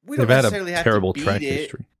 We don't They've had necessarily a have terrible to beat track it.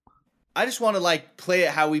 history. I just want to like play it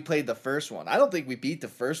how we played the first one. I don't think we beat the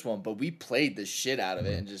first one, but we played the shit out of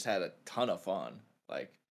it and just had a ton of fun.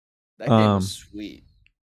 Like, that game was sweet.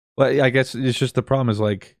 Well, I guess it's just the problem is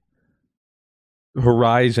like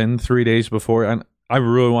Horizon 3 days before, and I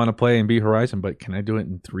really want to play and beat Horizon, but can I do it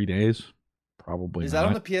in 3 days? Probably. Is not. that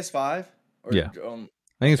on the PS5? Or Yeah.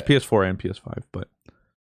 I think it's PS4 and PS5, but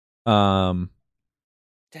damn,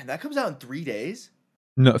 that comes out in 3 days.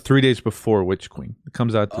 no, 3 days before Witch Queen. It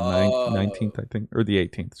comes out the 19th, I think, or the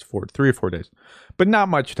 18th. It's 3 or 4 days, but not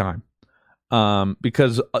much time.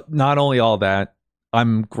 Because not only all that,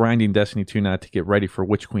 I'm grinding Destiny 2 now to get ready for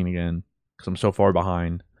Witch Queen again because I'm so far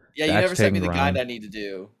behind. Yeah, you never sent me the guide I need to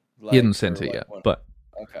do. Like, you didn't send it yet, but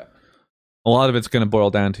okay. A lot of it's going to boil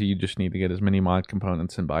down to you just need to get as many mod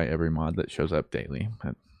components and buy every mod that shows up daily.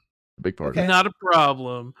 That's a big part of it. Not a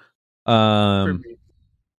problem.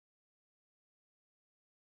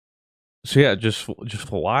 So yeah, just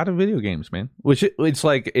a lot of video games, man. Which it's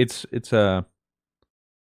like it's the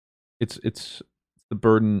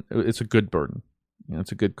burden. It's a good burden. You know,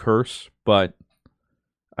 it's a good curse, but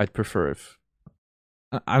I'd prefer if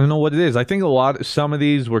I don't know what it is. I think some of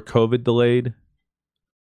these were COVID delayed,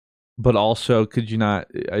 but also could you not,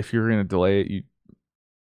 if you're going to delay it,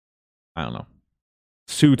 I don't know.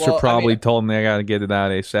 Suits are probably told them they got to get it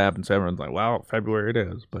out ASAP, and so everyone's like, "Wow, February it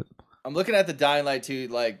is." But I'm looking at the Dying Light 2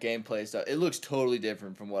 like gameplay stuff. It looks totally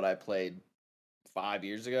different from what I played 5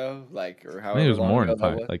 years ago, like or however I think it was long more ago than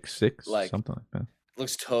that 5, was. like 6, Like, something like that.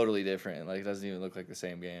 Looks totally different. Like it doesn't even look like the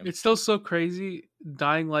same game. It's still so crazy.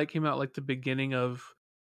 Dying Light came out like the beginning of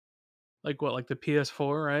like the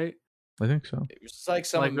PS4, right? I think so. It was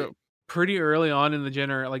like pretty early on in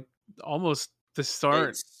the like almost the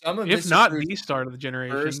start, if Mr. not Fruit's the start of the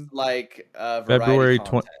generation. first like February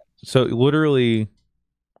 20. So literally,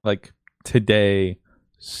 like today,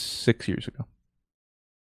 6 years ago.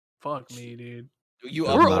 Fuck me, dude.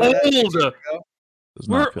 We're old.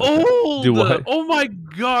 We're old. Do what? Oh my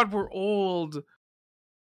god, we're old.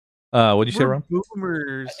 What'd you say, Rob?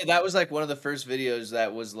 Boomers. That was like one of the first videos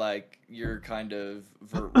that was like your kind of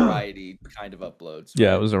variety kind of uploads.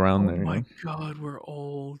 Yeah, it was around there. Oh my god, we're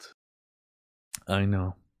old. I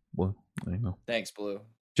know. Well, I know. Thanks, Blue.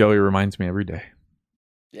 Joey reminds me every day.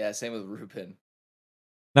 Yeah, same with Ruben.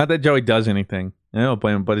 Not that Joey does anything. I don't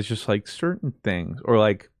blame him, but it's just like certain things, or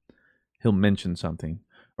like he'll mention something,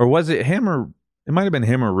 or was it him or it might have been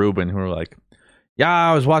him or Ruben who were like,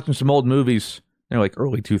 "Yeah, I was watching some old movies." They're like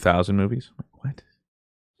early 2000 movies. I'm like,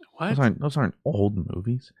 what? Those aren't old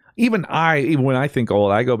movies. Even when I think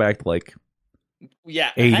old, I go back to like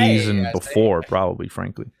 80s and before, probably.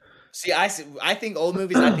 Frankly. See, I think old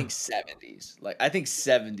movies. I think 70s. Like I think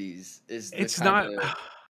 70s is. It's not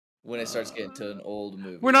when it starts getting to an old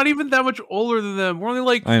movie. We're not even that much older than them. We're only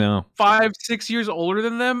like 5-6 years older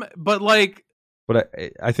than them. But like,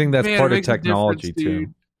 I think that's part of technology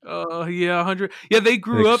too. Yeah, 100. Yeah, they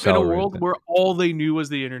grew up in a world where all they knew was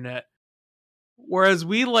the internet. Whereas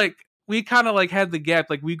we kind of like had the gap.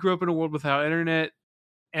 Like we grew up in a world without internet,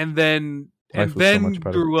 and then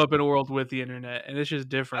grew up in a world with the internet, and it's just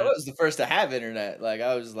different. I was the first to have internet. Like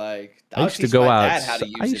I was like, I used to go out.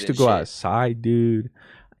 I used to go outside, dude.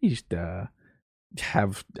 I used to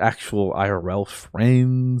have actual IRL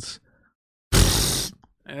friends.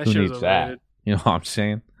 Who needs that? You know what I'm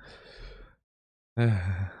saying? I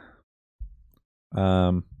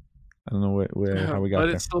don't know how we got there.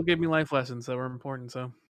 But it still gave me life lessons that were important.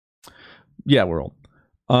 So yeah, we're old.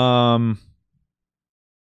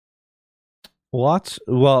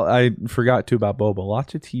 Well, I forgot too about Boba.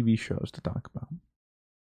 Lots of TV shows to talk about.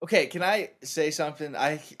 Okay, can I say something?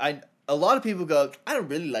 A lot of people go, I don't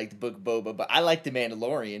really like the Book of Boba, but I like the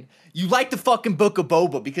Mandalorian. You like the fucking Book of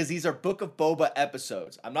Boba because these are Book of Boba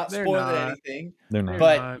episodes. I'm not spoiling anything. They're not.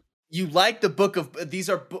 But you like the Book of these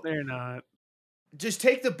are. They're not. Just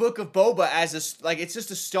take the Book of Boba as it's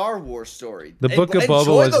just a Star Wars story. The Book of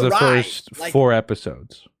Boba was the first 4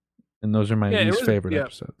 episodes, and those are my least favorite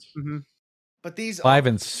episodes. Mm-hmm. But these 5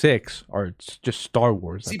 and 6 are just Star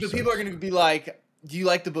Wars. See, episodes. but people are going to be like, "Do you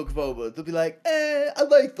like the Book of Boba?" They'll be like, I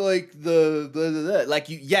like the blah, blah, blah. Like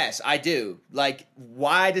you. Yes, I do. Like,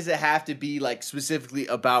 why does it have to be like specifically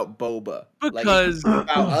about Boba? Because like,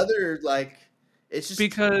 about other like. It's just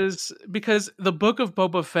because the Book of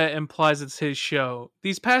Boba Fett implies it's his show.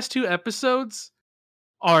 These past 2 episodes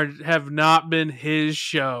have not been his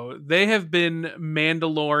show. They have been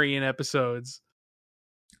Mandalorian episodes.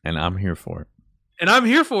 And I'm here for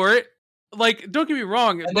it. Like, don't get me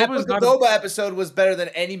wrong. And that Boba episode was better than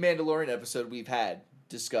any Mandalorian episode we've had.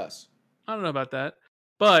 Discuss. I don't know about that,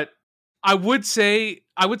 but I would say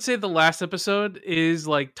the last episode is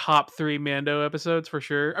like top 3 Mando episodes for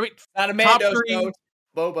sure. I mean, not a Mando show,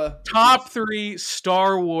 Boba. Top 3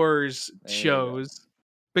 Star Wars shows,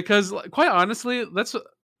 because quite honestly, that's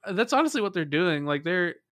honestly what they're doing. Like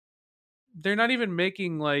they're not even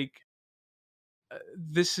making like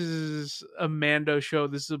this is a Mando show,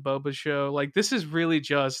 this is a Boba show. Like this is really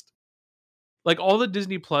just like all the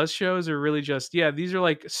Disney Plus shows are really just these are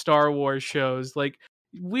like Star Wars shows. Like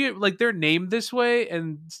they're named this way,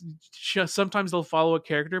 and sometimes they'll follow a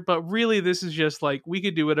character, but really this is just like we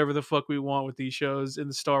could do whatever the fuck we want with these shows in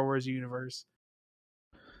the Star Wars universe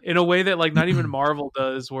in a way that like not even Marvel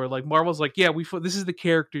does, where like Marvel's like this is the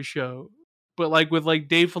character show, but like with like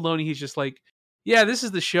Dave Filoni, he's just like this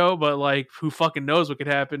is the show, but like who fucking knows what could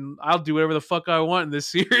happen. I'll do whatever the fuck I want in this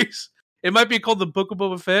series. It might be called the Book of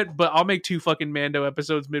Boba Fett, but I'll make 2 fucking Mando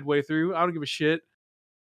episodes midway through. I don't give a shit.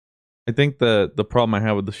 I think the problem I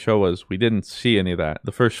had with the show was we didn't see any of that.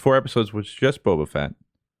 The first 4 episodes was just Boba Fett,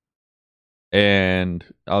 and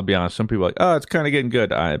I'll be honest, some people are like, oh, it's kind of getting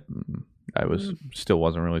good. I still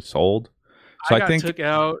wasn't really sold. So I think took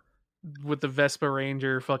out with the Vespa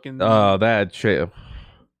Ranger fucking. Oh, that shit.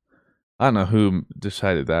 I don't know who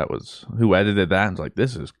decided who edited that and was like,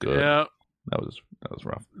 this is good. Yeah, That was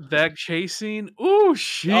rough. that chase scene. Ooh,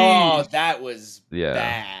 shit. Oh, that was Yeah.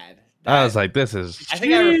 bad. I was like, this is. I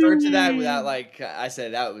think I referred to that without I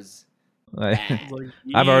said that was Like, bad.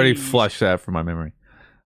 I've already flushed that from my memory.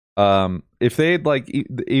 If they had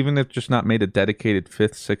even if just not made a dedicated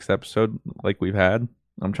 5th, 6th episode like we've had,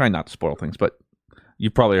 I'm trying not to spoil things, but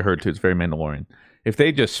you've probably heard too, it's very Mandalorian. If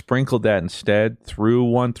they just sprinkled that instead through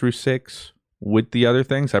 1 through 6 with the other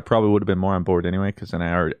things, I probably would have been more on board anyway, because then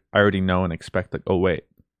I already know and expect oh wait,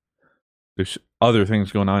 there's other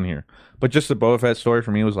things going on here. But just the Boba Fett story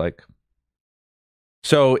for me was like,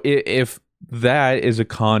 so if that is a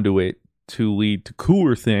conduit to lead to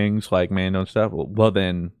cooler things like Mando and stuff, well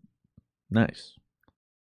then, nice.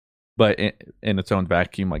 But in its own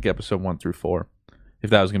vacuum, like episode 1 through 4,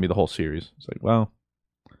 if that was gonna be the whole series, it's like, well,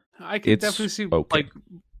 I can definitely see okay.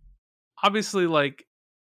 Obviously, I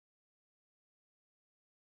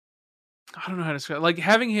don't know how to describe.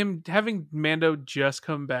 Having Mando just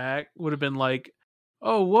come back would have been like,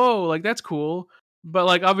 oh whoa, that's cool.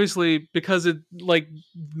 But obviously, because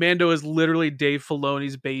Mando is literally Dave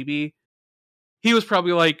Filoni's baby, he was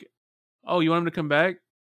probably like, oh, you want him to come back?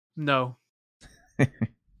 No.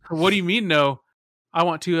 What do you mean no? I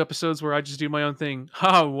want 2 episodes where I just do my own thing.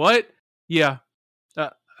 What? Yeah.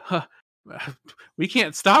 We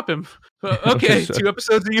can't stop him. Okay, 2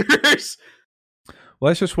 episodes of yours. Well,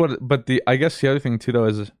 that's just what. But I guess the other thing too, though,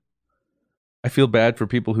 is I feel bad for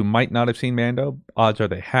people who might not have seen Mando. Odds are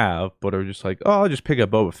they have, but are just like, oh, I'll just pick up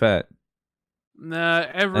Boba Fett. Nah,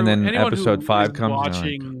 and then episode 5 comes.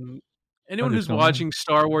 Anyone who's watching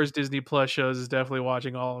Star Wars Disney Plus shows is definitely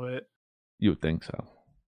watching all of it. You would think so.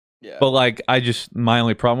 Yeah. But my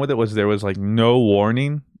only problem with it was there was no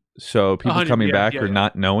warning. So people coming back or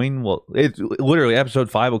not knowing, well, it's literally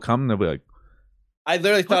episode 5 will come and they'll be like, I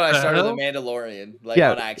literally thought I started The Mandalorian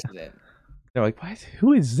on accident. They're like, what?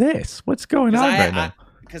 Who is this? What's going on right now?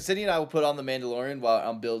 Because Cindy and I will put on The Mandalorian while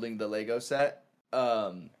I'm building the Lego set.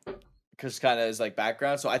 Because kind of is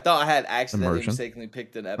background. So I thought I had accidentally mistakenly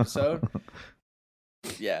picked an episode.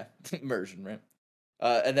 Yeah, immersion, right?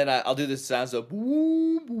 And then I'll do this sound so.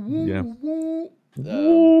 Yeah.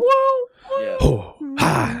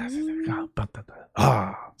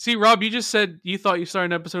 See, Rob, you just said you thought you saw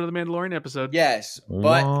an episode of the Mandalorian episode. Yes,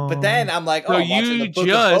 but then I'm like, so I'm watching the Book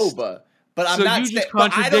of Boba. But I'm not. You just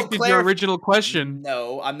contradicted your original question.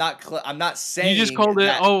 No, I'm not. I'm not saying. You just called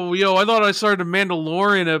it. Oh, I thought I started a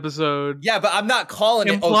Mandalorian episode. Yeah, but I'm not calling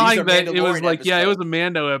it. Implying that it was it was a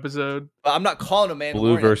Mando episode. But I'm not calling it Mandalorian.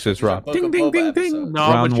 Blue versus Rob. Ding ding ding ding.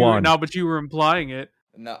 But you were implying it.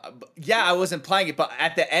 No, yeah, I was implying it, but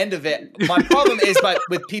at the end of it, my problem is,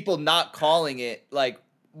 with people not calling it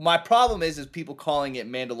my problem is people calling it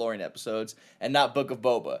Mandalorian episodes and not Book of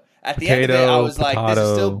Boba. At the end of it, I was like, this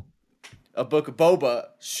is still a Book of Boba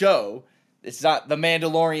show. It's not the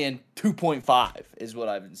Mandalorian 2.5 is what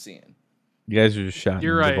I've been seeing. You guys are just shouting.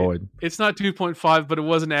 You're right. The void. It's not 2.5, but it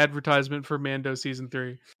was an advertisement for Mando season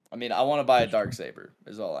 3. I mean, I want to buy a Darksaber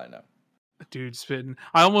is all I know. Dude, spitting.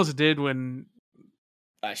 I almost did when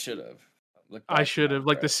I should have.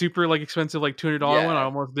 The super expensive $200 one. I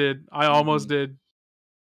almost did. Almost did.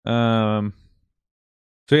 So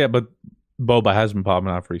yeah, but Boba has been popping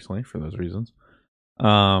off recently for those reasons.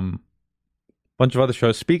 Bunch of other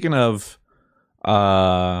shows. Speaking of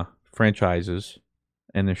franchises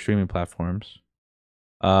and their streaming platforms,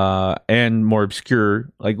 and more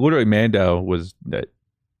obscure, literally Mando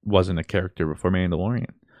wasn't a character before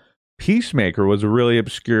Mandalorian. Peacemaker was a really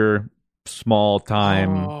obscure, small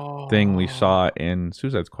time thing we saw in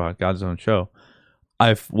Suicide Squad, God's own show.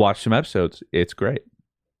 I've watched some episodes. It's great.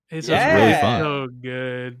 It's really fun. So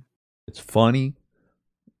good. It's funny,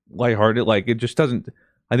 lighthearted. It just doesn't.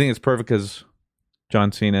 I think it's perfect because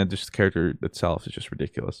John Cena, just the character itself, is just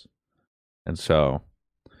ridiculous. And so,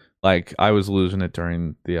 I was losing it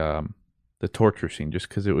during the torture scene just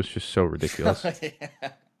because it was just so ridiculous.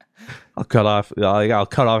 Yeah. I'll cut off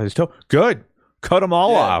his toe. Good. Cut them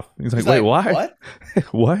all off. He's like, wait, why? What?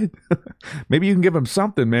 What? Maybe you can give him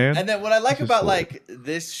something, man. And then what I like about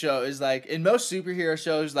this show is in most superhero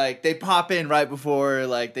shows, they pop in right before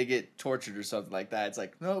they get tortured or something like that. It's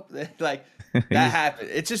nope, that happened.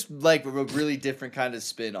 It's just a really different kind of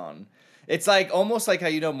spin on. It's almost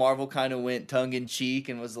how Marvel kind of went tongue in cheek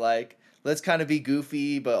and was let's kind of be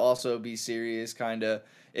goofy but also be serious kind of.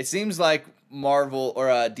 It seems like Marvel or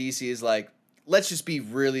DC is let's just be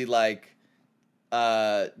really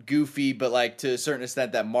goofy, but to a certain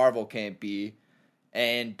extent that Marvel can't be,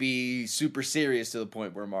 and be super serious to the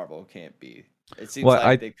point where Marvel can't be. It seems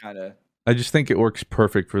they kind of. I just think it works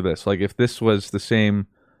perfect for this. If this was the same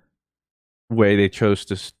way they chose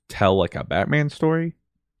to tell like a Batman story,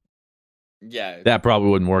 Yeah. that probably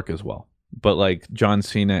wouldn't work as well. But like John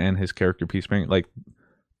Cena and his character Peacemaker, like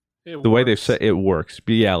the way they said it works.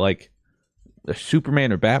 But yeah, like a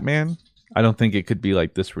Superman or Batman, I don't think it could be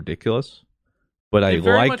like this ridiculous. But I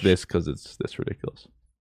like this because it's this ridiculous.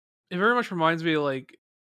 It very much reminds me of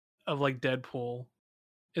Deadpool,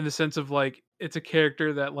 in the sense of like it's a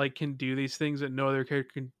character that like can do these things that no other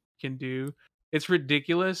character can do. It's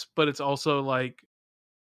ridiculous, but it's also like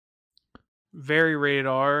very rated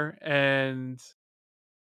R, and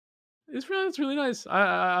it's really nice.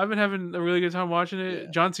 I've been having a really good time watching it. Yeah.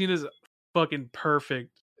 John Cena's fucking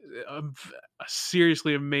perfect,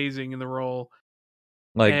 seriously amazing in the role.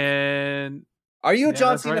 Like, and are you a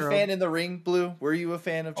John Cena fan in the ring, Blue? Were you a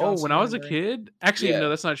fan of John Cena? When I was a kid? Actually, Yeah. no,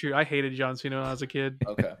 that's not true. I hated John Cena when I was a kid.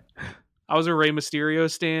 Okay. I was a Rey Mysterio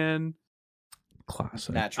stan.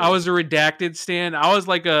 classic. Naturally. I was a redacted stan. I was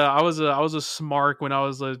like I was a smark when I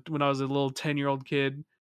was a little 10-year-old kid.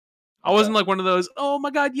 I wasn't like one of those, oh my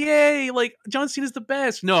god, yay, like John Cena's the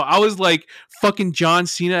best. No, I was like, fucking John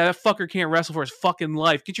Cena, that fucker can't wrestle for his fucking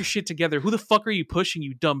life. Get your shit together. Who the fuck are you pushing,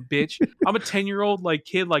 you dumb bitch? I'm a 10-year-old like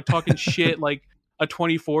kid like talking shit like a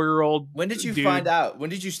 24-year-old. When did you find out? When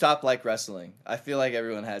did you stop like wrestling? I feel like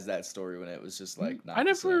everyone has that story when it was just like not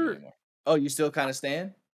the same anymore. Oh, you still kind of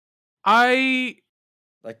stand? I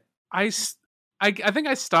think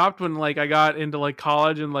I stopped when like I got into like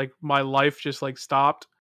college and like my life just like stopped.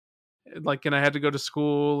 Like, and I had to go to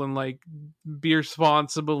school and like be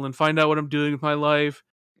responsible and find out what I'm doing with my life.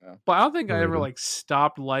 Yeah. But I don't think I ever like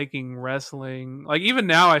stopped liking wrestling. Like even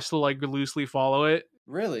now I still like loosely follow it.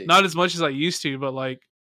 Really? Not as much as I used to, but like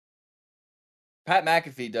Pat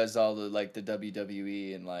McAfee does all the like the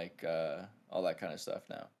WWE and like all that kind of stuff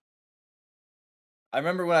now. I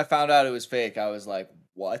remember when I found out it was fake, I was like,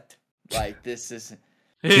 what? Like this is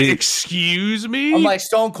excuse me? I'm like,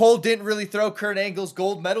 Stone Cold didn't really throw Kurt Angle's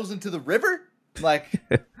gold medals into the river? Like,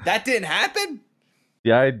 that didn't happen?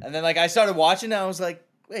 Yeah. And then, like, I started watching and I was like,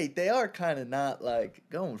 wait, they are kind of not, like,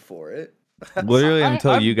 going for it. Literally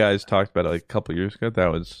until you guys talked about it, like, a couple years ago,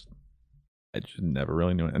 I just never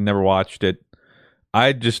really knew it. I never watched it.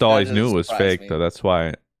 I just always knew it was fake, though. That's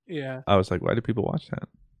why I was like, why do people watch that?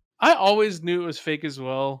 I always knew it was fake as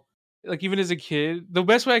well. Like even as a kid, the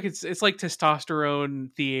best way it's like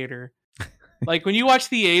testosterone theater. Like when you watch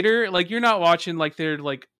theater, like you're not watching like they're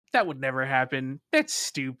like that would never happen. That's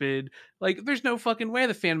stupid. Like there's no fucking way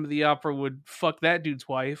the Phantom of the Opera would fuck that dude's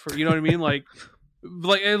wife, or you know what I mean? Like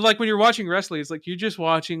when you're watching wrestling, it's like you're just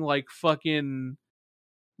watching like fucking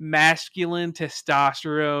masculine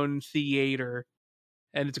testosterone theater,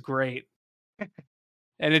 and it's great.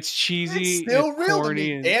 And it's cheesy. It's still real corny,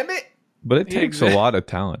 to me, damn it. But it takes a lot of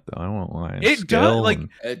talent, though. I won't lie. It does. Like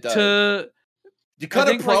it does. To cut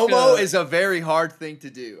a promo is a very hard thing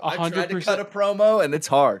to do. I've tried to cut a promo, and it's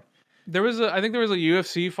hard. I think there was a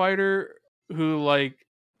UFC fighter who like.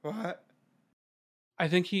 What? I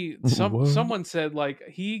think someone said like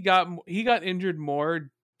he got injured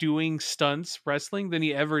more doing stunts wrestling than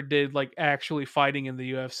he ever did like actually fighting in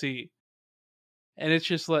the UFC. And it's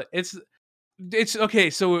just like it's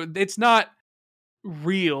okay, so it's not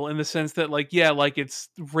real in the sense that like like it's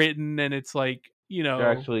written and it's like you're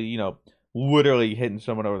actually literally hitting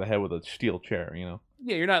someone over the head with a steel chair.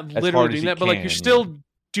 You're not literally doing that, but like you're still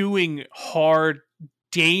doing hard,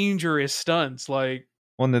 dangerous stunts. Like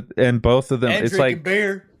and both of them, it's like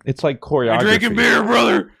beer. It's like choreography. Drinking beer,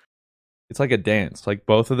 brother. It's like a dance. Like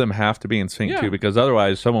both of them have to be in sync too, because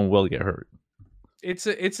otherwise someone will get hurt. It's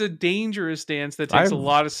a dangerous dance that takes a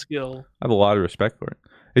lot of skill. I have a lot of respect for it.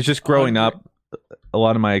 It's just growing up, a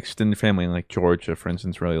lot of my extended family, like Georgia, for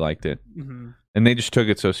instance, really liked it, and they just took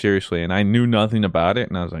it so seriously. And I knew nothing about it,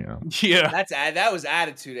 and I was like, "Oh, yeah, that was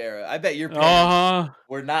Attitude Era." I bet your parents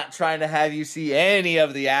were not trying to have you see any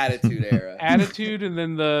of the Attitude Era. Attitude, and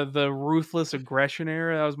then the Ruthless Aggression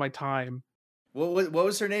Era. That was my time. What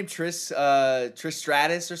was her name? Trish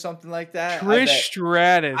Stratus or something like that? Trish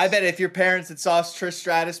Stratus. I bet if your parents had saw Trish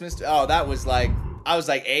Stratus, that was like, I was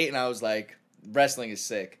like 8 and I was like, wrestling is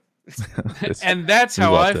sick. And that's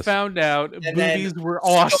how I found out boobies were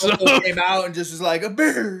awesome. Came out and just was like a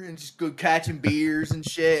beer and just go catching beers and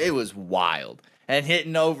shit. It was wild. And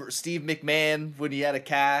hitting over Steve McMahon when he had a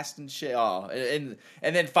cast and shit. Oh, and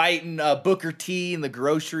then fighting Booker T in the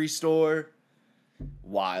grocery store.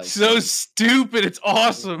 Wild. So stupid. It's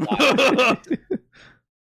awesome.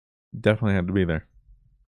 Definitely had to be there.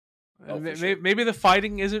 Maybe the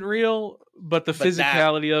fighting isn't real, but the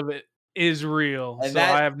physicality of it is real. And so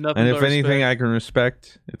I have nothing. And if anything I can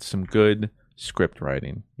respect, it's some good script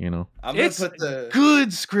writing. You know, I'm gonna It's put the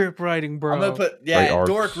good script writing, bro. I'm gonna put Great arcs.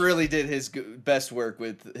 Dork really did his best work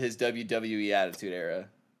with his WWE Attitude Era.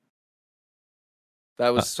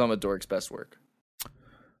 That was some of Dork's best work.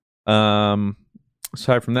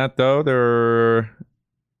 Aside from that, though,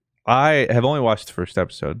 I have only watched the first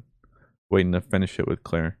episode, waiting to finish it with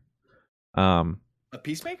Claire. A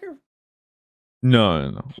Peacemaker?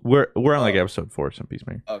 No. We're on like episode 4 of some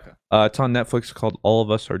Peacemaker. Okay. It's on Netflix called All of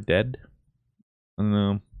Us Are Dead. I don't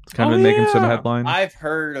know. It's kind of been making some headlines. I've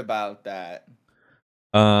heard about that.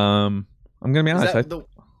 I'm gonna be honest.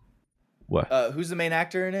 What? Who's the main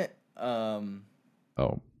actor in it?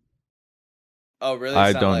 Oh, really?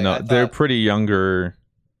 I don't know. They're pretty younger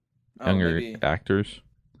maybe actors.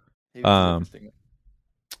 he was interesting.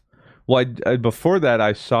 Well, before that,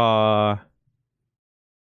 I saw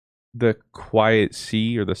The Quiet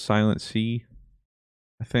Sea or The Silent Sea,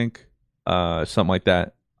 I think, something like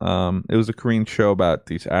that. It was a Korean show about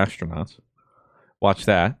these astronauts. Watch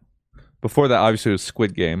that. Before that, obviously, it was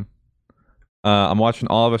Squid Game. I'm watching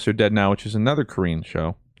All of Us Are Dead Now, which is another Korean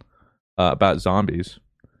show about zombies.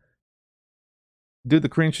 Dude, the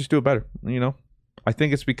Koreans just do it better. You know, I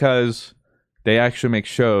think it's because they actually make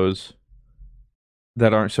shows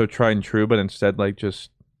that aren't so tried and true, but instead like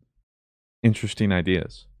just interesting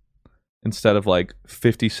ideas instead of like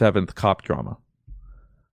 57th cop drama.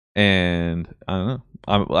 And I don't know.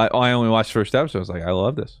 I only watched the first episode. I was like, I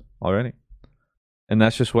love this already. And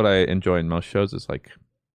that's just what I enjoy in most shows is like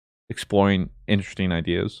exploring interesting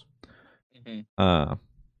ideas. Mm-hmm.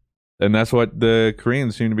 And that's what the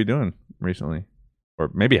Koreans seem to be doing recently. Or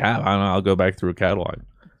maybe have. I don't know. I'll go back through a catalog.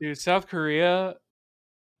 Dude, South Korea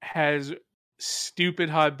has stupid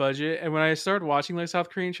high budget. And when I started watching like South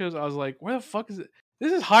Korean shows, I was like, where the fuck is it?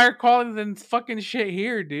 This is higher quality than fucking shit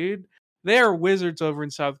here, dude. They are wizards over in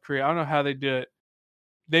South Korea. I don't know how they do it.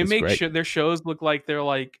 They make their shows look like they're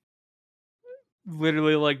like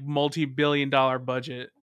literally like multi-billion-dollar budget.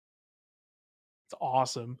 It's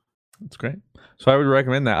awesome. It's great. So I would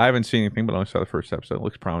recommend that. I haven't seen anything, but I only saw the first episode. It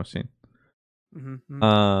looks promising.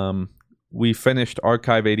 Mm-hmm. We finished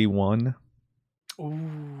Archive 81.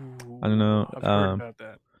 Ooh, I don't know. I've heard about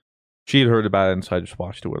that. She had heard about it, and so I just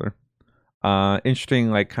watched it with her. Interesting,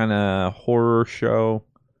 like kind of horror show.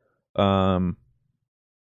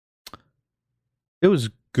 It was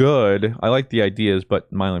good. I liked the ideas, but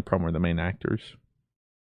my only problem were the main actors.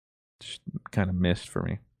 Just kind of missed for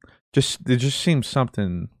me. It just seems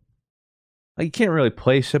something. Like, you can't really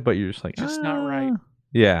place it, but you're just like just not right.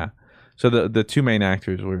 Yeah. So the two main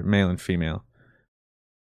actors were male and female.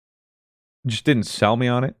 Just didn't sell me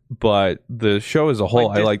on it, but the show as a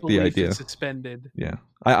whole, I liked the idea. Suspended. Yeah,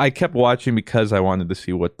 I kept watching because I wanted to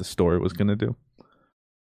see what the story was gonna do.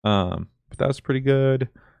 But that was pretty good.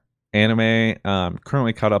 Anime,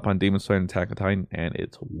 currently caught up on Demon Slayer and Attack on Titan, and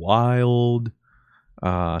it's wild.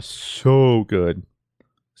 So good,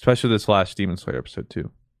 especially this last Demon Slayer episode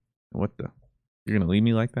too. What the? You're gonna leave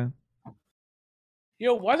me like that?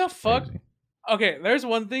 Yo, why the fuck? Crazy. Okay, there's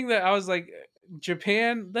one thing that I was like,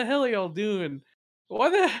 Japan, the hell are y'all doing? Why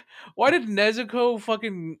did Nezuko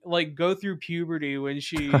fucking like go through puberty when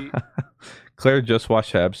she? Claire just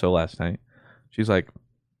watched that episode last night. She's like,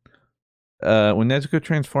 when Nezuko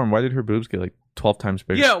transformed, why did her boobs get like 12 times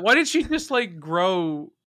bigger? Yeah, why did she just like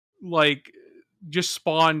grow, like just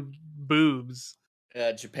spawn boobs?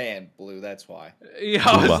 Japan, Blue. That's why. Yeah,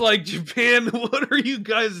 I was like, Japan, what are you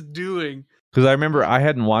guys doing? Because I remember I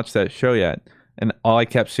hadn't watched that show yet, and all I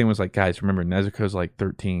kept seeing was like, guys, remember Nezuko's like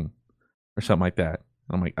 13 or something like that.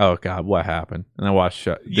 And I'm like, oh god, what happened? And I watched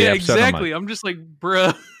the episode. Exactly. I'm just like,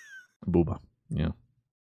 bruh. Booba. Yeah.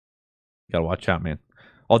 Gotta watch out, man.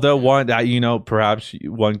 Although one, perhaps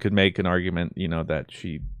one could make an argument, that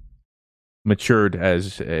she matured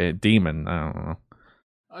as a demon. I don't know.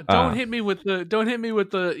 Don't hit me with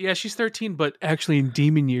the. Yeah, she's 13, but actually in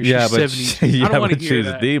demon years, yeah, she's 70. I don't want to hear she's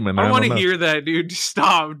that. A demon. I don't want to hear that, dude.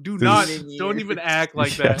 Stop. Don't even act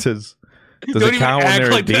like that. Does it count when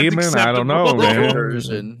they're a demon? I don't know,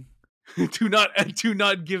 man. Do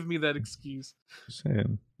not give me that excuse. Just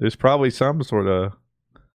saying. There's probably some sort of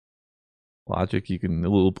logic you can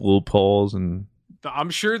little polls, and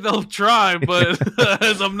I'm sure they'll try, but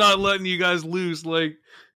as I'm not letting you guys loose, like.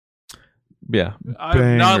 Yeah,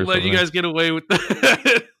 I'm not letting you guys get away with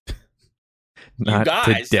that. Not you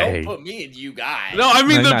guys, today. Don't put me in you guys. No, I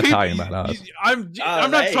mean I'm the not people. talking about us. I'm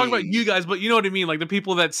not talking about you guys, but you know what I mean. Like the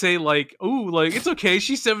people that say, like, "Oh, like it's okay.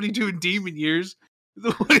 She's 72 in demon years."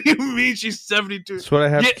 What do you mean she's 72? That's what I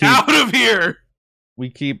have. Get out of here. We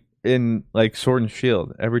keep in like Sword and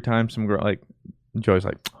Shield every time some girl like Joey's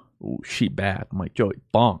like, "Oh, she bad." I'm like, Joey,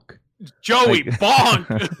 bonk. Joey,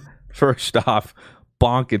 bonk. First off,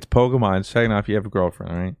 bonk, it's Pokemon. Second off, you have a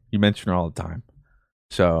girlfriend, right? You mention her all the time.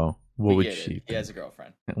 So what would she think? He has a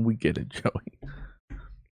girlfriend. We get it, Joey.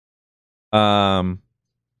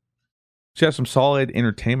 She has some solid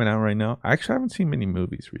entertainment out right now. I actually haven't seen many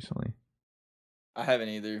movies recently. I haven't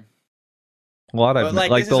either. A lot of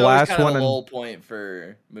like the last one. A lull point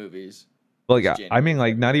for movies. Like I mean,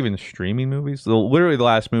 like not even streaming movies. Literally, the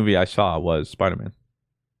last movie I saw was Spider-Man.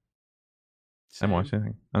 I haven't watched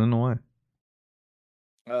anything. I don't know why.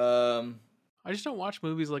 I just don't watch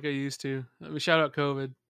movies like I used to. Shout out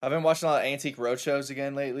COVID. I've been watching a lot of Antique Roadshows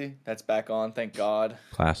again lately. That's back on, thank God.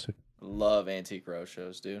 Classic. Love Antique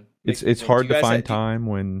Roadshows, dude. It's hard to find time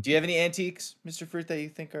when. Do you have any antiques, Mr. Fruit, that you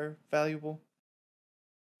think are valuable?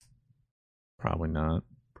 Probably not.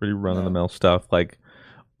 Pretty run-of-the-mill stuff like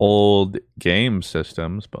old game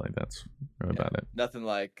systems, but like that's really about it. Nothing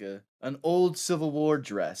like an old Civil War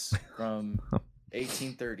dress from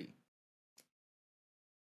 1830.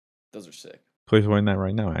 Those are sick. Chloe's wearing that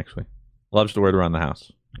right now, actually. Loves to wear it around the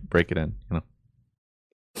house. Break it in, you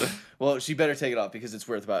know. Well, she better take it off because it's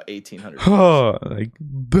worth about $1,800. Oh, like,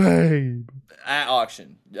 babe. At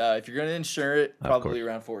auction. If you're going to insure it, probably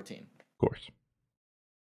around 14. Of course.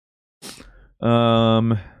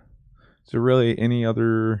 Is there really any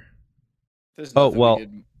other? Oh, well,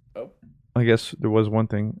 I guess there was one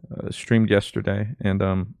thing streamed yesterday, and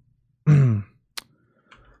kind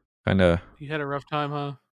of. You had a rough time,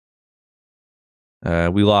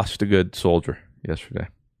 huh? We lost a good soldier yesterday.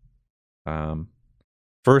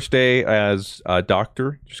 First day as a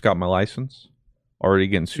doctor, just got my license. Already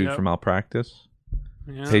getting sued for malpractice.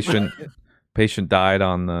 Yeah. Patient died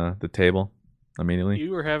on the table immediately.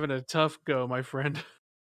 You were having a tough go, my friend.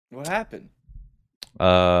 What happened?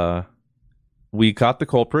 We caught the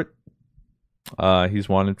culprit. He's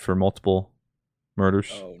wanted for multiple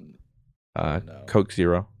murders. No. Coke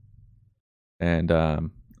Zero. And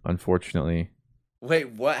unfortunately,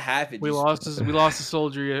 wait, what happened? We lost a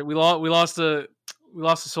soldier. We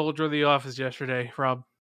lost a soldier of the office yesterday, Rob.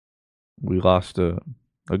 We lost a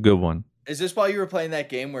good one. Is this while you were playing that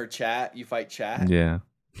game where you fight chat? Yeah.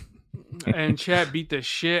 And Chat beat the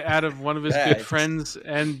shit out of one of his good friends,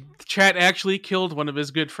 and Chat actually killed one of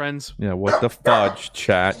his good friends. Yeah, what the fudge,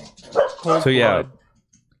 Chat? Cold yeah, blood.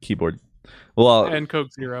 Keyboard. Well, and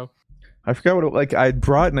Coke Zero. I forgot what I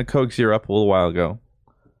brought in a Coke Zero up a little while ago,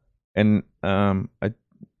 and I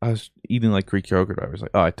was eating like Greek yogurt. I was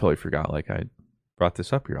like, oh, I totally forgot. Like I brought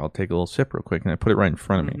this up here. I'll take a little sip real quick, and I put it right in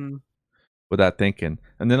front of me without thinking.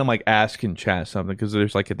 And then I'm like asking Chat something because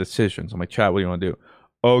there's like a decision. So I'm like, Chat, what do you want to do?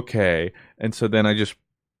 Okay. And so then I just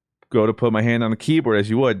go to put my hand on the keyboard as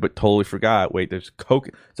you would, but totally forgot. Wait, there's Coke.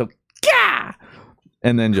 So, yeah.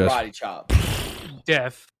 And then just body chop.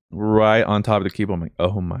 Death. Right on top of the keyboard. I'm like,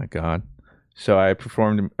 oh my God. So I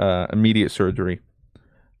performed immediate surgery.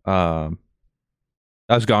 I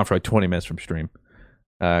was gone for like 20 minutes from stream.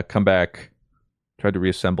 Come back, tried to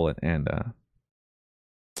reassemble it, and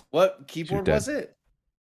what keyboard was it?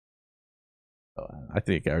 I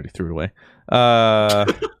think I already threw it away.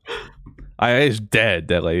 It's dead.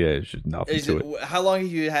 That like there's just nothing to it. How long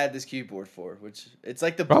have you had this keyboard for? Which it's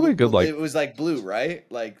like the probably blue, good like it was like blue, right?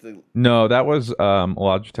 Like the no, that was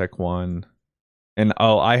Logitech one, and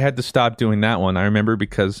I had to stop doing that one. I remember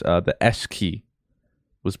because the S key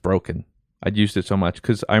was broken. I'd used it so much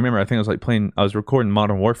because I remember I think I was recording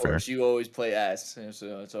Modern Warfare. Of course, you always play S,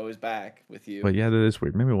 so it's always back with you. But yeah, that is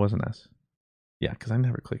weird. Maybe it wasn't S. Yeah, because I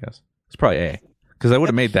never click S. It's probably A. Because I would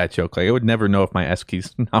have made that joke. Like I would never know if my S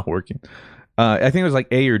key's not working. I think it was like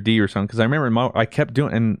A or D or something. Because I remember I kept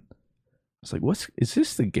doing, and I was like, is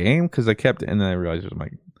this the game? Because I kept, and then I realized it was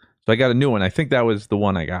so I got a new one. I think that was the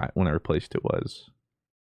one I got when I replaced it was.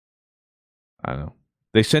 I don't know.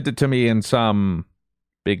 They sent it to me in some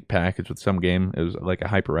big package with some game. It was like a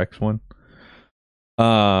HyperX one.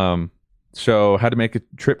 So had to make a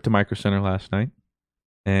trip to Micro Center last night,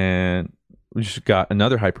 and we just got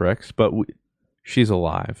another HyperX, but she's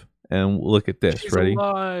alive. And look at this. She's ready?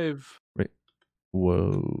 Alive. Right.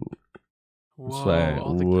 Whoa. Whoa. It's like,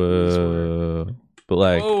 whoa. But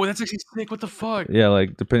like, oh, that's actually sick. What the fuck? Yeah,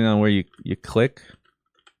 like depending on where you click.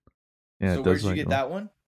 Yeah, so it does. Where did you like, get that one?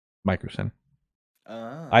 Micro Center.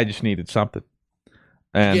 I just needed something.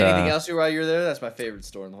 And did you get anything else while you were there? That's my favorite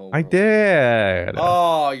store in the whole world. I did.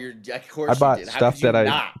 Oh, of course I bought you did. stuff that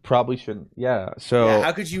I probably shouldn't. Yeah. So yeah,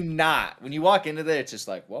 how could you not? When you walk into there, it's just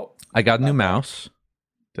like, whoa. I got a new mouse.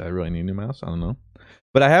 Did I really need a new mouse? I don't know.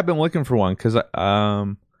 But I have been looking for one because you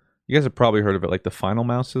guys have probably heard of it, like the Final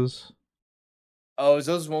mouses. Oh, is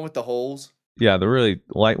those one with the holes? Yeah, the really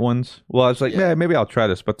light ones. Well, I was like, maybe I'll try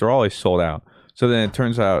this, but they're always sold out. So then it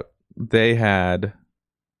turns out they had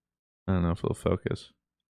I don't know if it'll focus.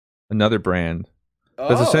 Another brand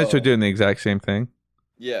that's essentially doing the exact same thing.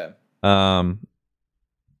 Yeah. And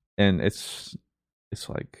it's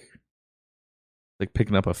like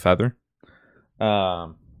picking up a feather.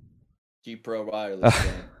 G Pro wireless.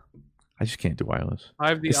 I just can't do wireless. I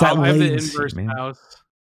have the It's that I have the latency, inverse man. mouse.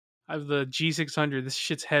 I have the G600. This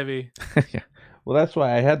shit's heavy. Yeah. Well, that's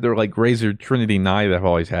why I had their like Razer Trinity 9 that I've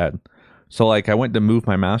always had. So like I went to move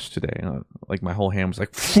my mouse today, and like my whole hand was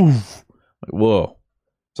like, like, whoa.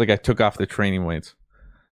 It's like I took off the training weights.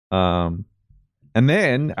 And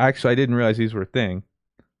then actually I didn't realize these were a thing.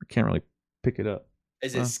 I can't really pick it up.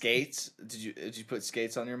 Is it skates? Did you put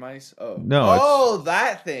skates on your mice? Oh no,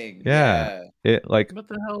 that thing. Yeah. It like What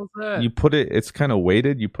the hell is that? you put it. It's kind of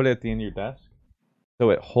weighted. You put it at the end of your desk, so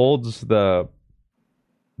it holds the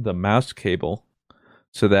mouse cable,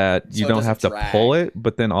 so that you So it don't have to doesn't pull drag. it.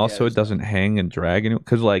 But then also there's it doesn't hang and drag.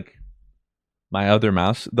 Because like my other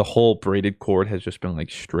mouse, the whole braided cord has just been like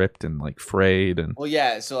stripped and like frayed and. Well,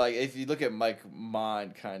 yeah. So like, if you look at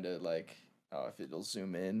mine, kind of like, if it'll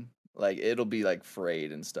zoom in, like it'll be like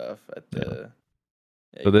frayed and stuff at the.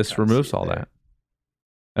 Yeah, So you this can kinda removes see it all there. that.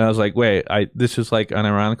 And I was like, wait, this is like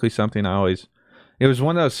unironically something I always. It was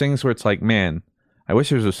one of those things where it's like, man, I wish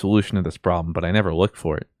there was a solution to this problem, but I never looked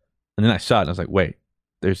for it. And then I saw it and I was like, wait,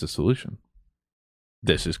 there's a solution.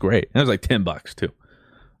 This is great. And it was like $10 too.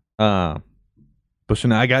 But so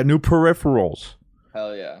now I got new peripherals.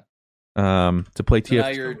 Hell yeah. To play So now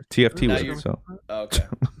you're- TFT now with. you're- So Oh, okay.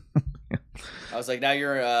 I was like, now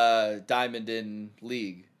you're diamond in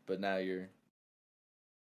league, but now you're.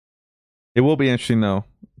 it will be interesting though,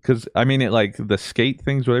 because I mean, it like the skate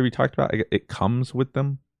things, whatever you talked about, it comes with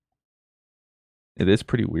them. It is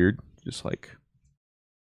pretty weird, just like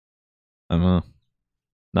I don't know,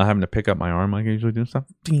 not having to pick up my arm like I usually do and stuff.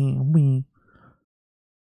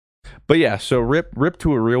 But yeah, so rip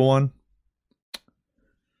to a real one.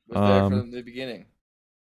 Was there from the beginning.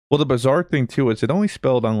 Well, the bizarre thing too is it only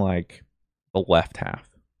spelled on like the left half.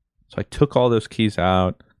 So I took all those keys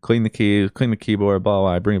out, clean the keys, clean the keyboard, blah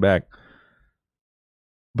blah. I bring it back.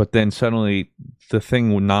 But then suddenly the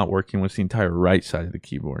thing not working was the entire right side of the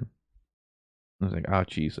keyboard. I was like, oh,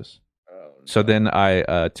 Jesus. Oh, So no. then I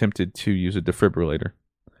attempted to use a defibrillator.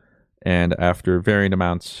 And after varying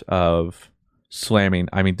amounts of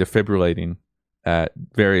defibrillating at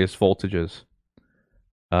various voltages,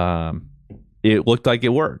 it looked like it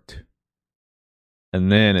worked. And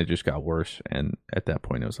then it just got worse. And at that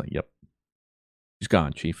point, it was like, yep, he's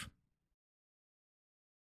gone, Chief.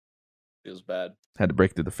 Feels bad. Had to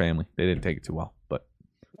break to the family. They didn't take it too well, but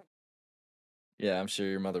Yeah, I'm sure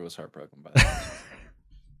your mother was heartbroken by that.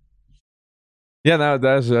 yeah,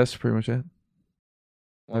 that's pretty much it.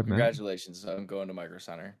 Well, I've met. congratulations on going to Micro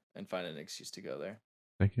Center and finding an excuse to go there.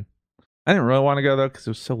 Thank you. I didn't really want to go though because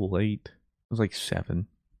it was so late. It was like 7.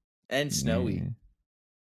 And snowy. Yeah. And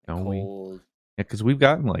Snowy. cold. Yeah, because we've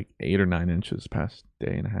gotten like 8 or 9 inches past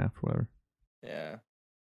day and a half, whatever. Yeah.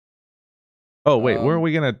 Oh wait, weren't Um,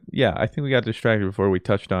 we gonna? Yeah, I think we got distracted before we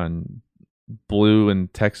touched on Blue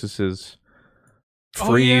and Texas's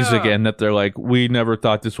freeze yeah. again. That they're like, we never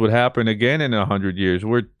thought this would happen again in 100 years.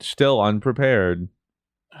 We're still unprepared.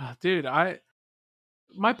 Dude,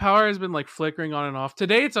 my power has been like flickering on and off.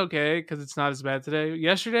 Today it's okay because it's not as bad today.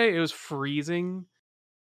 Yesterday it was freezing.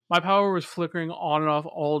 My power was flickering on and off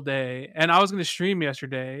all day, and I was going to stream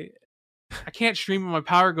yesterday. I can't stream when my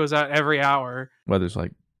power goes out every hour. Weather's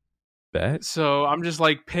like bet. So I'm just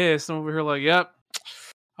like pissed. I'm over here like, yep.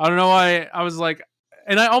 I don't know why. I was like,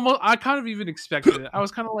 and I kind of even expected it. I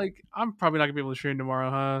was kind of like, I'm probably not gonna be able to stream tomorrow,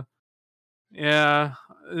 huh? Yeah,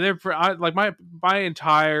 like my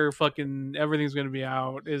entire fucking everything's gonna be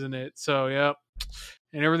out, isn't it? So yep,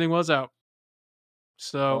 and everything was out.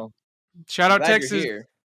 So Well, shout out glad you're Texas. here.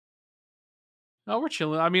 Oh, we're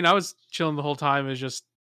chilling. I mean, I was chilling the whole time. It's just,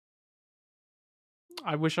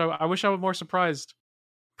 I wish I was more surprised.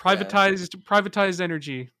 Privatized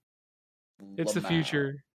energy. It's the Lamau.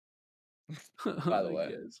 future. By the I way.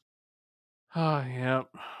 guess. Oh yeah.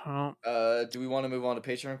 Well, Do we want to move on to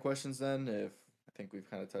Patreon questions then? If I think we've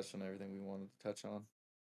kind of touched on everything we wanted to touch on.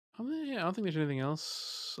 I don't think there's anything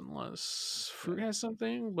else unless Fruit has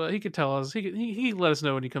something, but he could tell us. He could let us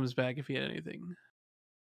know when he comes back if he had anything.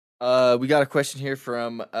 We got a question here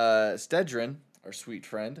from Stedrin, our sweet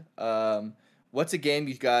friend. What's a game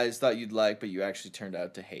you guys thought you'd like, but you actually turned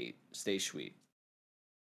out to hate? Stay sweet.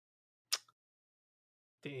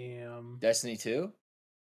 Damn. Destiny 2?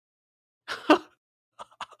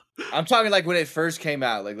 I'm talking like when it first came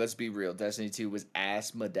out. Like, let's be real. Destiny 2 was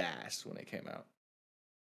ass-madass when it came out.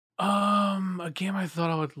 A game I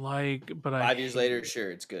thought I would like, but 5 years later,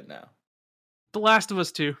 sure, it's good now. The Last of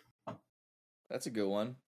Us 2. That's a good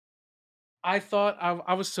one. I thought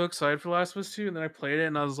I was so excited for Last of Us 2, and then I played it,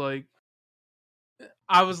 and I was like,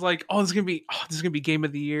 oh, this is gonna be game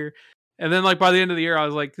of the year. And then like by the end of the year, I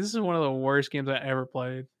was like, this is one of the worst games I ever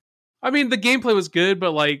played. I mean, the gameplay was good,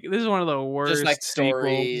 but like this is one of the worst Just like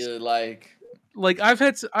story, sequels. like I've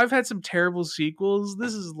had some terrible sequels.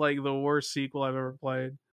 This is like the worst sequel I've ever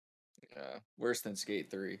played. worse than Skate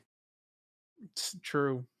 3. It's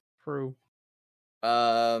true.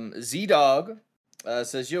 Z Dog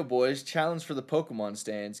says, "Yo boys, challenge for the Pokemon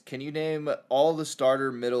stands. Can you name all the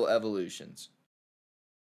starter middle evolutions?"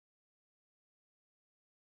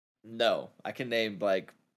 No, I can name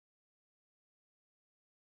like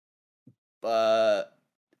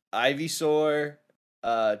Ivysaur,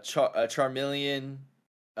 Charmeleon,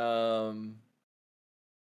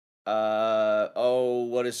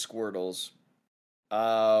 what is Squirtle's?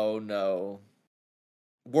 Oh no,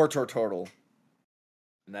 Wartortle,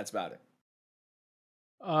 and that's about it.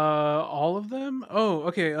 All of them? Oh,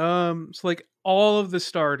 okay. So like all of the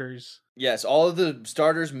starters. Yes, all of the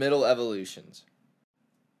starters middle evolutions.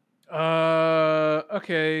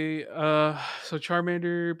 Okay. So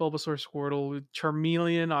Charmander, Bulbasaur, Squirtle,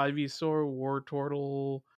 Charmeleon, Ivysaur,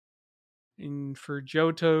 Wartortle. And for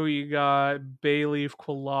Johto, you got Bayleaf,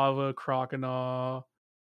 Quilava, Croconaw.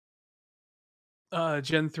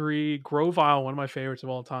 Gen 3, Grovyle, one of my favorites of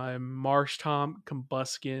all time. Marshtomp,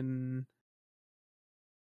 Combuskin.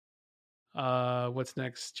 What's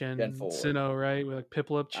next? Gen 4. Sinnoh, right? With like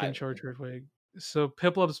Piplup, Chimchar, Turtwig. So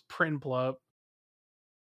Piplup's Prinplup.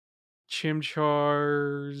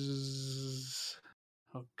 Chimchar's.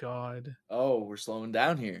 Oh god. Oh, we're slowing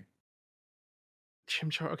down here.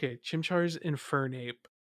 Chimchar. Okay, Chimchar's Infernape.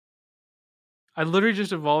 I literally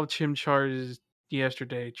just evolved Chimchar's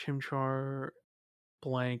yesterday. Chimchar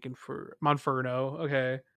blank and for Monferno.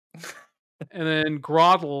 Okay. And then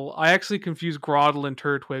Groddle. I actually confuse Groddle and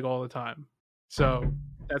Turtwig all the time. So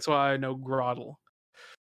that's why I know Groddle.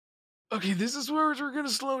 Okay, this is where we're going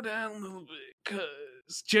to slow down a little bit.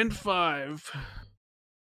 Because Gen 5.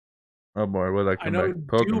 Oh boy, what I I come know back?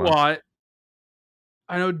 Pokemon. Duat.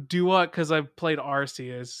 I know Duat because I've played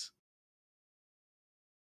Arceus.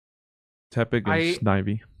 Tepig and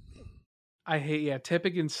Snivy. I hate,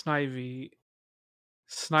 Tepig and Snivy.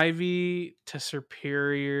 Snivy to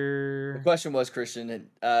Superior. The question was, Christian,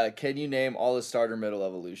 can you name all the starter middle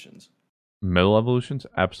evolutions? Middle evolutions?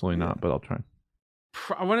 Absolutely not, but I'll try.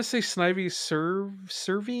 I want to say Snivy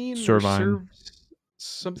Servine? Servine.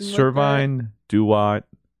 Something Servine, like that. Duat.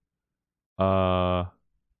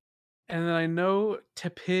 And then I know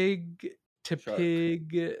Tepig,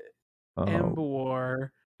 Emboar.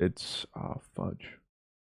 It's fudge.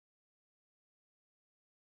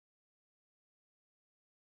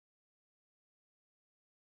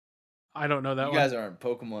 I don't know that You one. guys aren't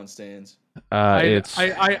Pokemon stands. I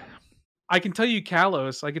can tell you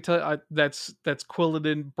Kalos. I can tell that's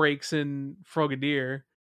Quilladin, Braixen, Frogadier.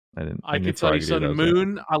 I can tell you Sun and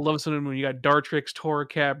Moon. I love Sun and Moon. You got Dartrix,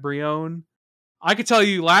 Torracat, Brionne. I could tell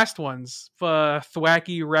you last ones.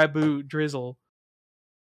 Thwacky, Raboot, Drizzle.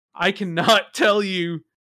 I cannot tell you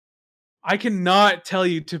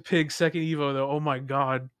to Pig second Evo though. Oh my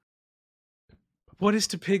god. What is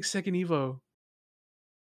to Pig second Evo?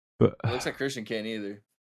 But it looks like Christian can't either.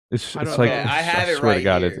 It's like I have it swear right to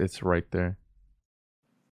God, here. it's right there.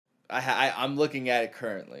 I'm looking at it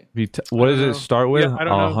currently. What does it start with? Yeah, I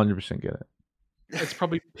don't I'll know. 100% get it. It's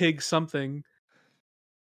probably Pig something.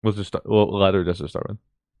 What's it start? What letter does it start with?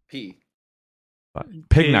 P.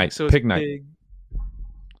 Pignite. So it's Pignite. Pig.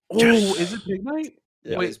 Oh, Yes! is it Pignite?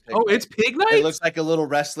 Yeah, Wait, it's Pignite. it's Pignite? It looks like a little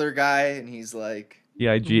wrestler guy, and he's like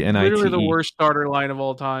Pignite. Literally the worst starter line of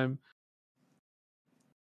all time.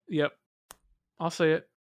 Yep. I'll say it.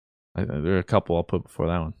 There are a couple I'll put before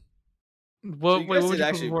that one. What would you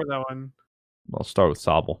put before that one? I'll start with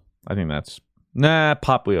Sobble. I think that's...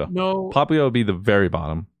 Popplio. No. Popplio would be the very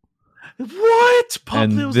bottom. What? Poplio's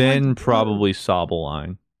And then like probably Sobble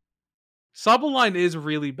line. Sobble line is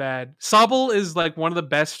really bad. Sobble is like one of the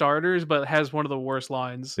best starters, but has one of the worst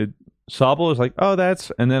lines. Sobble is like, oh,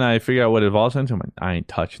 that's... And then I figure out what it evolves into. I'm like, I ain't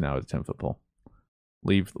touching now with a 10-foot pole.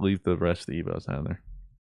 Leave the rest of the Evos out of there.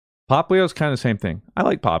 Popplio's kind of the same thing. I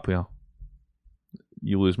like Popplio.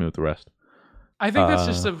 You lose me with the rest. I think that's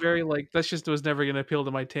just a very was never going to appeal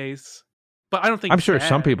to my tastes. But I don't think I'm it's sure bad.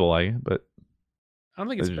 some people like it, but I don't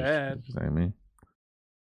think it's bad.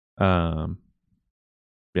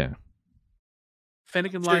 Yeah.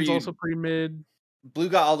 Fennekin line's also pretty mid. Blue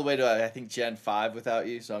got all the way to I think Gen 5 without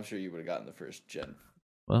you, so I'm sure you would have gotten the first Gen.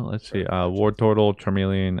 Well, let's see. Wartortle,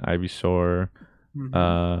 Charmeleon, Ivysaur.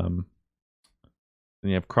 Mm-hmm. Then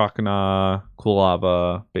you have Croconaw,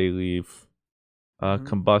 Quilava, Bayleaf,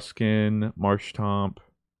 Combuskin, Marsh Tomp.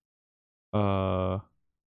 What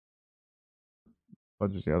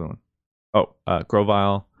was the other one? Oh,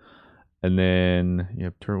 Grovile. And then you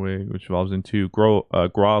have Turtwig, which evolves into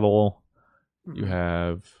Groddle. You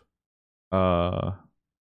have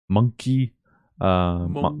Monkey,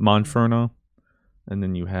 Monferno. And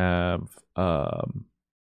then you have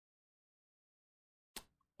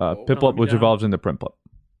Piplup, which evolves into Primplup.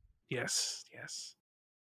 Yes.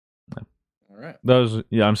 All right. Those,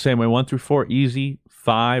 yeah, I'm saying 1 through 4, easy.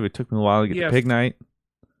 5, it took me a while to get to Pignite.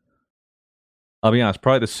 I'll be honest,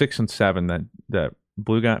 probably the 6 and 7 that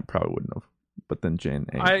Blue got probably wouldn't have. But then Gen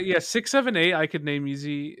 8. 6, 7, 8 I could name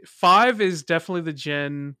easy. 5 is definitely the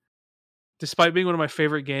gen. Despite being one of my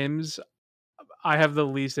favorite games, I have the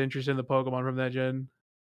least interest in the Pokemon from that gen.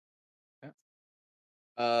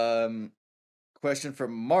 Question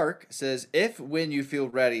from Mark says, if when you feel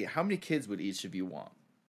ready, how many kids would each of you want?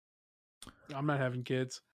 I'm not having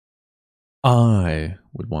kids. I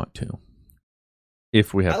would want to.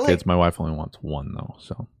 If we have kids, my wife only wants 1 though,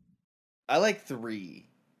 so. I like 3.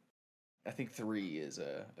 I think 3 is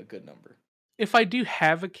a good number. If I do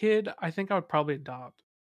have a kid, I think I would probably adopt.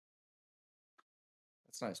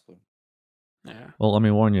 That's nice, Blue. Yeah. Well, let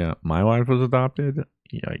me warn you, my wife was adopted.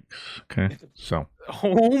 Yikes. Okay, so.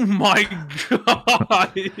 Oh my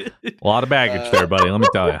god. A lot of baggage there, buddy, let me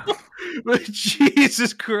tell you.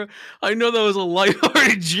 Jesus Christ. I know that was a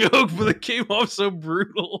lighthearted joke, but it came off so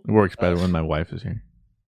brutal. It works better when my wife is here.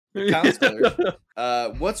 Counselor,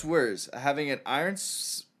 what's worse, having a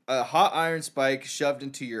hot iron spike shoved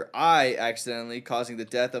into your eye accidentally, causing the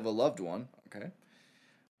death of a loved one, okay,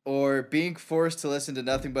 or being forced to listen to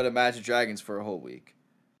nothing but Imagine Dragons for a whole week?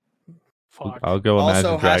 Fuck. I'll go Imagine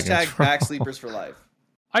also, Dragons. hashtag back sleepers for life.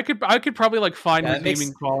 I could probably like find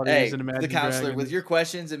redeeming qualities in Imagine the counselor, Dragons. with your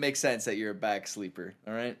questions, it makes sense that you're a back sleeper.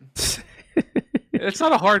 All right. It's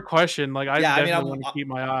not a hard question. Like I definitely want to I'm keep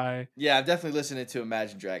my eye. Yeah, I'm definitely listening to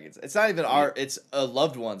Imagine Dragons. It's not even it's a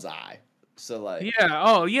loved one's eye. So like. Yeah.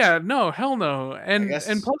 Oh yeah. No. Hell no. And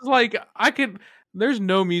plus, like there's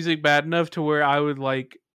no music bad enough to where I would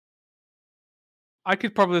like. I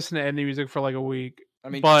could probably listen to any music for like a week. I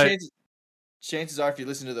mean, but chances are, if you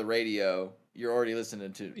listen to the radio, you're already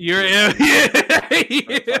listening to. You're You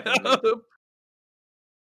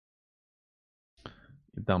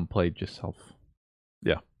dumb played yourself.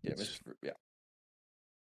 Yeah.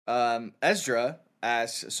 Ezra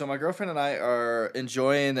asks, so my girlfriend and I are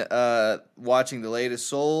enjoying watching the latest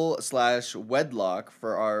Soul/Wedlock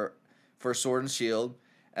for Sword and Shield,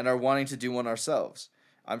 and are wanting to do one ourselves.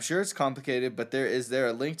 I'm sure it's complicated, but is there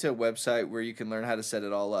a link to a website where you can learn how to set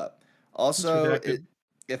it all up? Also,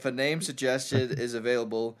 if a name suggested is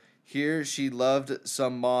available, here she loved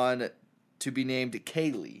some mon to be named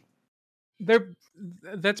Kaylee.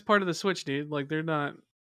 That's part of the Switch, dude. Like they're not.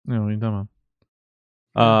 No, what are you talking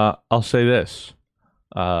about? I'll say this.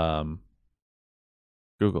 Google.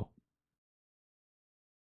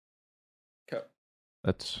 Okay.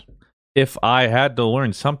 That's if I had to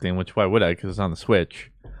learn something, which why would I? Because it's on the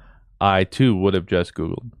Switch. I too would have just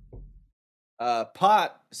Googled.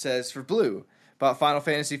 Pot says for Blue, bought Final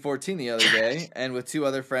Fantasy 14 the other day, and with 2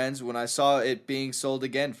 other friends when I saw it being sold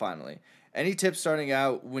again finally. Any tips starting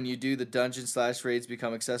out when you do the dungeon/raids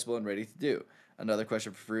become accessible and ready to do? Another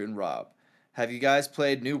question for Fruit and Rob. Have you guys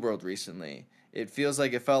played New World recently? It feels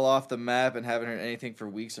like it fell off the map and haven't heard anything for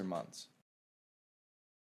weeks or months.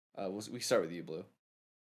 We start with you, Blue.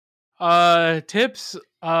 Tips.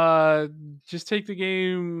 Just take the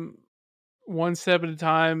game one step at a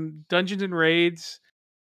time. Dungeons and raids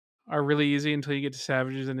are really easy until you get to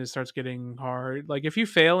savages and it starts getting hard. Like if you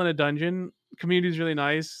fail in a dungeon, community is really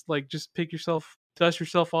nice. Like just dust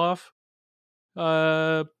yourself off.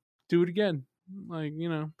 Do it again. Like, you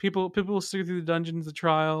know, people will stick through the dungeons, the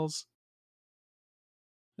trials.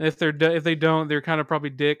 If they don't, they're kind of probably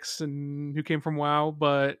dicks and who came from WoW.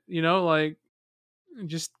 But you know, like,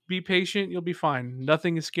 just be patient. You'll be fine.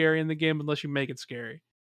 Nothing is scary in the game unless you make it scary.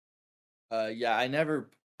 Yeah,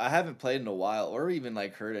 I haven't played in a while or even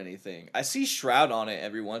like heard anything. I see Shroud on it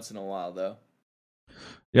every once in a while though.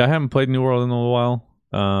 Yeah, I haven't played New World in a little while.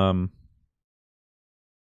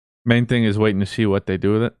 Main thing is waiting to see what they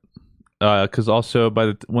do with it. Because also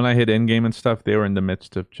when I hit endgame and stuff, they were in the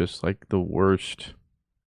midst of just like the worst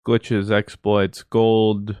glitches, exploits,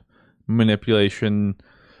 gold manipulation.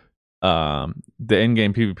 The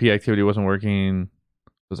endgame PvP activity wasn't working.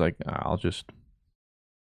 I was like, I'll just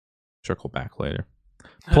circle back later.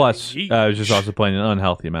 Plus, I was just also playing an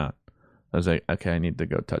unhealthy amount. I was like, okay, I need to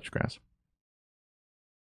go touch grass.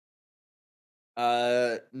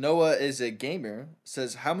 Noah is a gamer.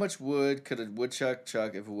 Says, how much wood could a woodchuck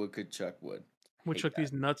chuck if a wood could chuck wood? Which Hate took that.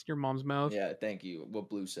 these nuts in your mom's mouth. Yeah, thank you. What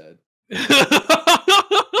Blue said.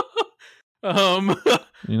 um,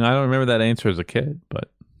 You know, I don't remember that answer as a kid,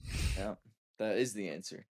 but Yeah, that is the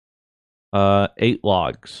answer. 8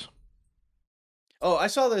 logs. Oh, I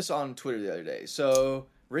saw this on Twitter the other day. So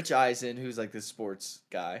Rich Eisen, who's like this sports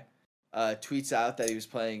guy, tweets out that he was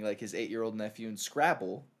playing like his 8-year-old nephew in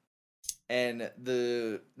Scrabble, and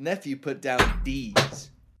the nephew put down D's.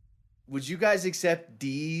 Would you guys accept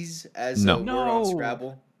D's as No. a word No. on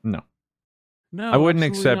Scrabble? No. no, I wouldn't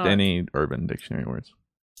absolutely accept not. any Urban Dictionary words.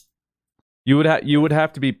 You would have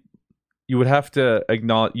to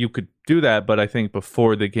acknowledge you could do that, but I think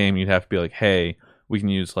before the game you'd have to be like, hey, we can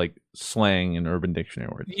use like slang and Urban Dictionary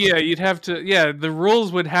words. Yeah, you'd have to. Yeah, the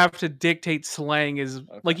rules would have to dictate slang.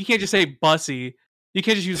 Like you can't just say bussy. You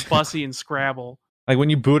can't just use bussy and Scrabble. Like when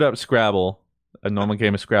you boot up Scrabble, a normal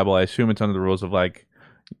game of Scrabble, I assume it's under the rules of like,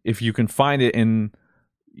 if you can find it in,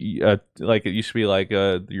 like it used to be like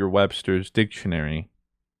your Webster's dictionary,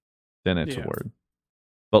 then it's a Yeah. word.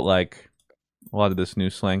 But like a lot of this new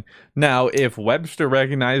slang. Now, if Webster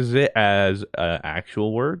recognizes it as an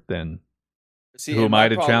actual word, then See, who and am my I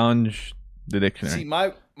to problem- challenge the dictionary? See,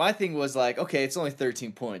 my thing was like, okay, it's only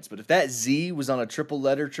 13 points, but if that Z was on a triple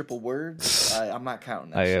letter, triple word, I'm not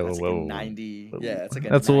counting that. Shit. That's like a 90. Yeah, it's like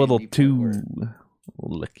that's a little 90 point too word.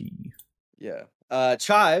 lucky. Yeah.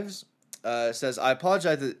 Chives says, I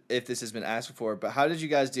apologize if this has been asked before, but how did you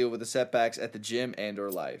guys deal with the setbacks at the gym and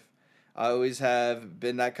or life? I always have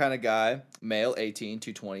been that kind of guy, male, 18,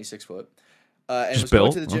 220, 6 foot, and Just was going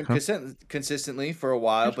built? to the gym Okay. consistently for a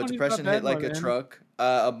while, but 220 's not depression bad, hit like my a man. truck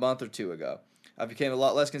a month or two ago. I became a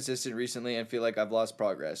lot less consistent recently and feel like I've lost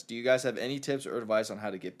progress. Do you guys have any tips or advice on how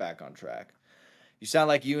to get back on track? You sound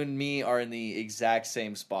like you and me are in the exact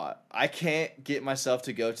same spot. I can't get myself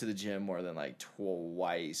to go to the gym more than like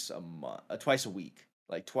twice a week,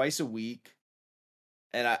 like twice a week.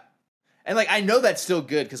 And like I know that's still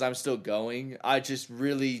good because I'm still going. I just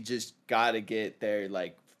really just gotta get there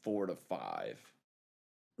like 4 to 5.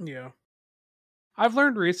 Yeah. I've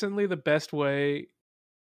learned recently the best way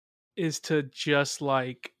is to just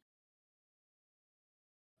like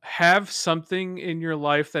have something in your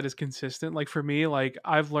life that is consistent. Like for me, like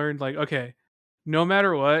I've learned like, okay, no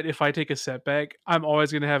matter what, if I take a setback, I'm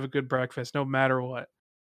always going to have a good breakfast no matter what.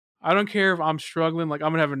 I don't care if I'm struggling, like I'm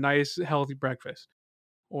going to have a nice healthy breakfast.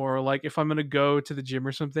 Or like if I'm going to go to the gym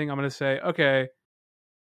or something, I'm going to say, okay,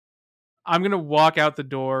 I'm going to walk out the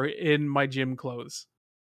door in my gym clothes.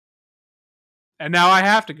 And now I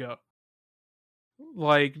have to go.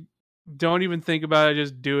 Like, don't even think about it.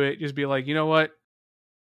 Just do it. Just be like, you know what?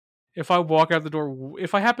 If I walk out the door,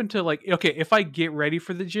 if I happen to like, okay, if I get ready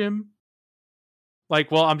for the gym, like,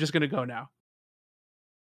 well, I'm just going to go now.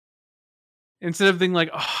 Instead of thinking like,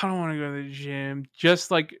 oh, I don't want to go to the gym.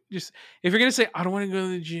 Just if you're going to say, I don't want to go to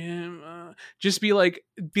the gym, just be like,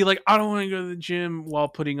 I don't want to go to the gym while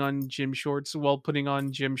putting on gym shorts, while putting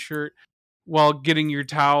on gym shirt, while getting your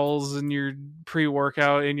towels and your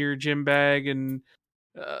pre-workout in your gym bag and,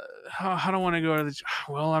 I don't want to go to the gym.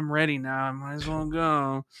 Well, I'm ready now. I might as well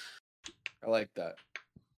go. I like that.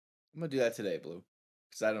 I'm gonna do that today, Blue,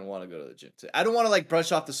 because I don't want to go to the gym today. I don't want to like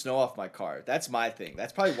brush off the snow off my car. That's my thing.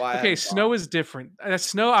 That's probably why. Okay, snow is different.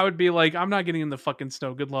 Snow, I would be like, I'm not getting in the fucking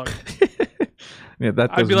snow. Good luck. Yeah, that does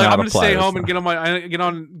I'd be like, not I'm gonna apply stay to home and snow. get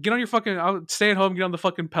on your fucking. I'll stay at home, get on the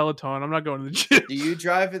fucking Peloton. I'm not going to the gym. Do you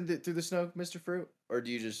drive through the snow, Mr. Fruit, or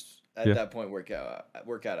do you just at Yeah. that point work out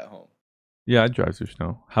at home? Yeah, I drive through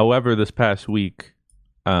snow. However, this past week,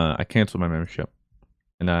 I canceled my membership,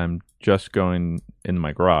 and I'm just going in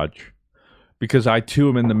my garage because I too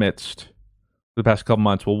am in the midst the past couple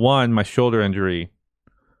months. Well, one, my shoulder injury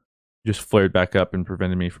just flared back up and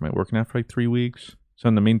prevented me from working out for like 3 weeks. So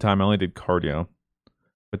in the meantime, I only did cardio,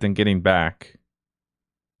 but then getting back,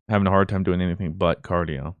 having a hard time doing anything but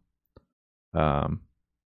cardio.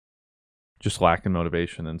 Just lacking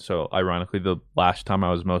motivation. And so ironically, the last time I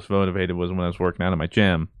was most motivated was when I was working out at my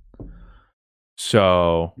gym.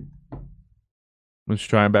 So I'm just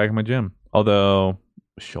trying back in my gym. Although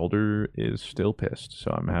shoulder is still pissed. So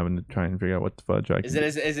I'm having to try and figure out what the fudge I can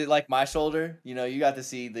Is do. it like my shoulder? You know, you got to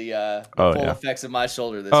see the Oh, full yeah. effects of my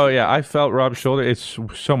shoulder this Oh week. yeah, I felt Rob's shoulder. It's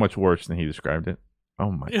so much worse than he described it. Oh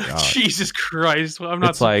my god. Jesus Christ! Well, I'm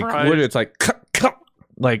not It's like surprised. it's like cut.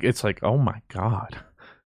 Like it's like, oh my god.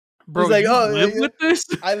 Bro, He's like, you oh, live yeah. with this?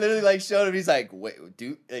 I literally like showed him. He's like, wait,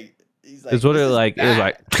 dude. Like, he's like, It's what this it is like. It was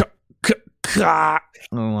bad. like.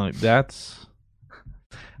 I'm like, that's.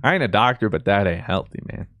 I ain't a doctor, but that ain't healthy,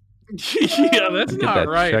 man. Yeah, that's Get not that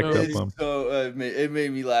right. checked man. up. It's so it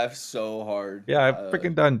made me laugh so hard. Yeah, I've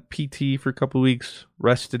freaking done PT for a couple weeks.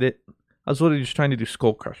 Rested it. I was literally just trying to do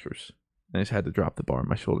skull crushers. And I just had to drop the bar.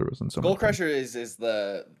 My shoulder was in so Skull much pain. Crusher is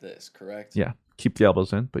this, correct? Yeah. Keep the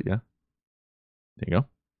elbows in, but yeah. There you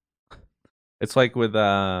go. It's like with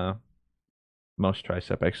most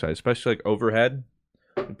tricep exercise, especially like overhead.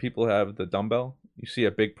 When people have the dumbbell, you see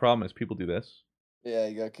a big problem is people do this. Yeah,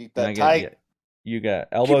 you gotta keep And that tight. You got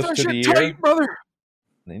Keep elbows that to the shit ear. tight, brother.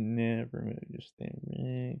 They never move. Just stay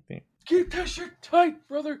right there. Keep that shit tight,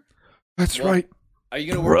 brother. That's Well, right. Are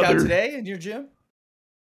you gonna work out Brother. today in your gym?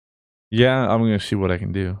 Yeah, I'm gonna see what I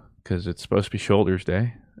can do because it's supposed to be shoulders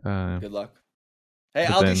day. Good luck. Hey,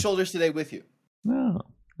 But I'll then- do shoulders today with you. No,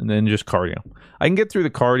 and then just cardio. I can get through the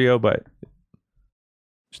cardio, but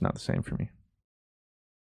it's not the same for me.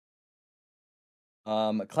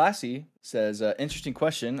 Classy says, interesting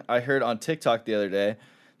question. I heard on TikTok the other day.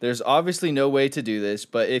 There's obviously no way to do this,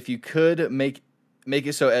 but if you could make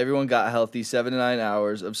it so everyone got healthy 7 to 9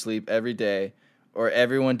 hours of sleep every day, or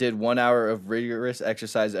everyone did 1 hour of rigorous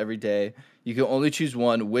exercise every day, you can only choose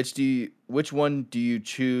one. Which one do you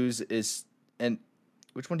choose is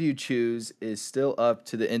still up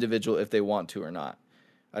to the individual if they want to or not.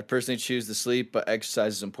 I personally choose the sleep, but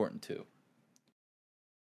exercise is important too.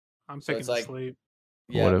 I'm So picking it's like- sleep.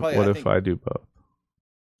 Yeah, what if probably, what I if think- I do both?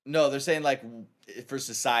 No, they're saying like for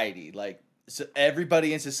society, like so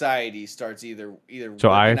everybody in society starts either. So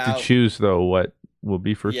I working have to out- choose though what will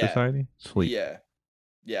be for Yeah. society? Sleep.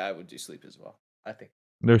 Yeah, I would do sleep as well. I think.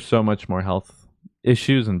 There's so much more health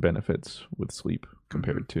issues and benefits with sleep Mm-hmm.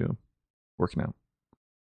 compared to working out.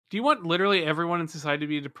 Do you want literally everyone in society to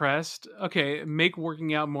be depressed? Okay, make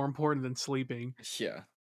working out more important than sleeping. Yeah.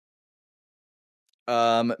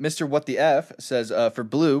 Mr. What the F says, for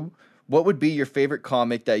Blue, what would be your favorite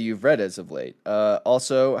comic that you've read as of late?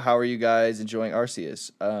 Also, how are you guys enjoying Arceus?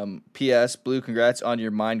 P.S. Blue, congrats on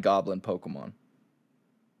your Mind Goblin Pokemon.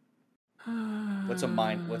 What's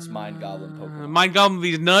Mind Goblin Pokemon? Mind Goblin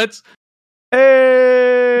these nuts.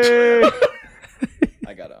 Hey!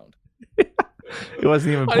 I got owned. It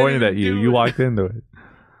wasn't even I didn't pointed at even you. do You it. walked into it.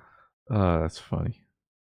 That's funny.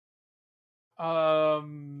 I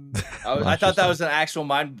That's thought just that was an actual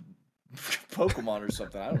Mind Pokemon or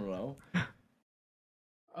something. I don't know.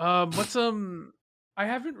 What's I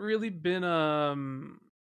haven't really been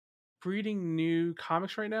reading new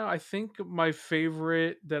comics right now. I think my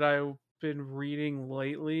favorite that I've been reading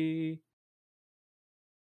lately,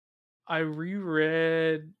 I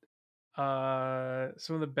reread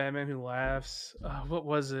some of the Batman Who Laughs. What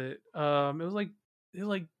was it? It was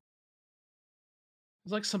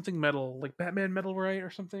like something metal, like Batman Metal, right, or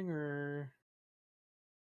something, or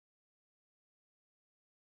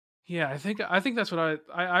yeah, I think that's what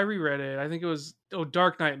I reread it. I think it was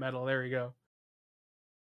Dark Knight Metal. There you go.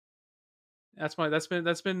 That's what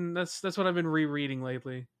I've been rereading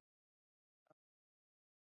lately.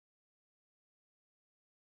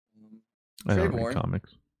 I don't Trayvon. read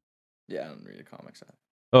comics. Yeah, I don't read the comics.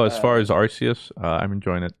 Oh, as far Uh, as Arceus, I'm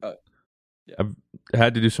enjoying it. Yeah. I've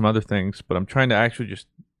had to do some other things, but I'm trying to actually just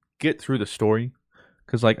get through the story.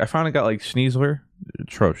 Because, like, I finally got, like, Sneasler.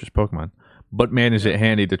 Atrocious Pokemon. But, man, is it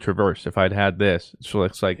handy to traverse. If I'd had this. So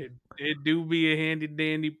it's like, It do be a handy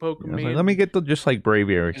dandy I was Pokemon. like, let me get the just, like,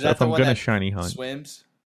 Braviary Is stuff. that the I'm one going to that shiny hunt. Swims?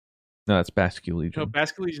 No, it's Basque Legion. No,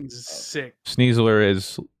 Basculegion is sick. Sneasler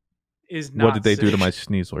is Is not what did they do to sick. my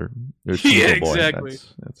Sneasler? Or Yeah, Sneasler boy. exactly.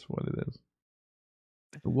 That's what it is.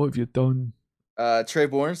 What have you done?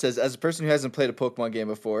 Trayborn says, as a person who hasn't played a Pokemon game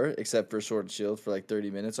before, except for Sword and Shield for like 30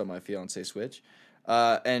 minutes on my fiance Switch,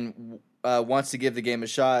 and wants to give the game a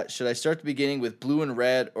shot, should I start the beginning with Blue and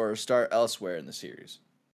Red or start elsewhere in the series?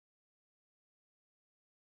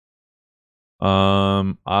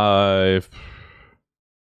 I've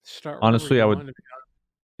Start honestly, wherever I you would. want to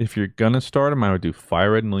be. If you're gonna start them, I would do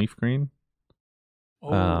Fire Red and Leaf Green.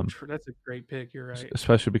 Oh, that's a great pick. You're right.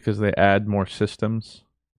 Especially because they add more systems.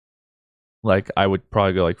 Like I would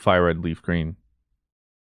probably go like Fire Red, Leaf Green,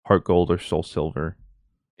 Heart Gold, or Soul Silver.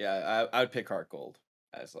 Yeah, I would pick Heart Gold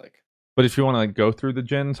as like. But if you want to like go through the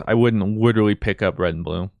gens, I wouldn't literally pick up Red and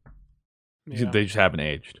Blue. Yeah. They just haven't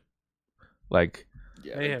aged. Like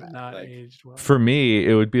Yeah, They they're have bad, not like- aged well. for me,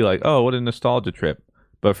 it would be like, oh, what a nostalgia trip.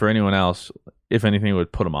 But for anyone else, if anything, it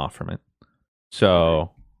would put them off from it.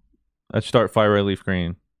 So I'd start Fire Red, Leaf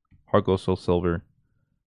Green, Heart Gold, Soul Silver.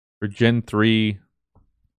 For Gen 3,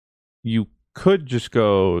 you could just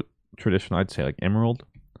go traditional, I'd say like Emerald.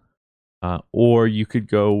 Or you could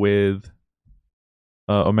go with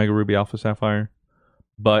Omega Ruby, Alpha Sapphire.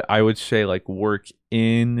 But I would say like work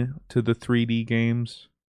into the 3D games.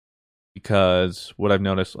 Because what I've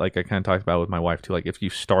noticed, like I kind of talked about with my wife too, like if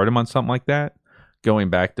you start them on something like that, going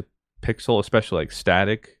back to Pixel, especially like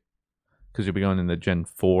static, because you'll be going into Gen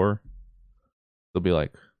 4, they'll be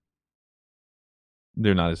like,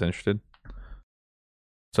 they're not as interested.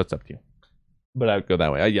 So it's up to you. But I would go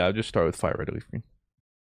that way. Yeah, I'd just start with Fire Red Leaf Green.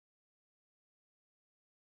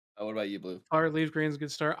 What about you, Blue? Fire Leaf Green's a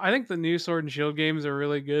good start. I think the new Sword and Shield games are a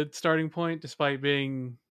really good starting point, despite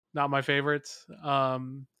being not my favorites.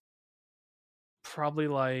 Probably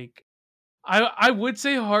like I would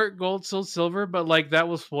say Heart Gold, Soul Silver, but like that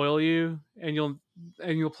will spoil you, and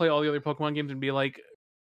you'll play all the other Pokemon games and be like,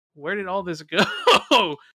 where did all this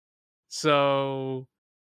go? So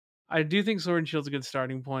I do think Sword and Shield's a good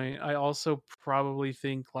starting point. I also probably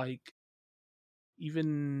think like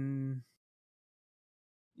even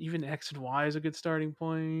X and Y is a good starting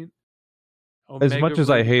point. As much as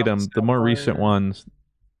I hate Blue, them, the more recent Sapphire. ones,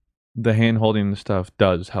 the hand holding stuff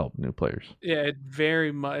does help new players. Yeah, it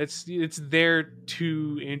very much. It's there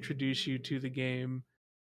to introduce you to the game,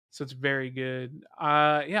 so it's very good.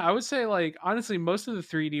 Yeah, I would say like honestly, most of the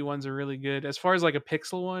 3D ones are really good. As far as like a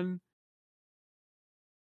pixel one,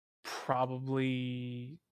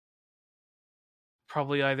 probably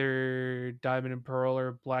either Diamond and Pearl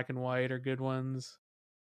or Black and White are good ones.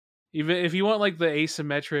 Even if you want like the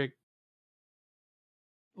asymmetric,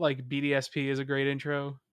 like BDSP is a great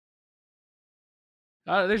intro.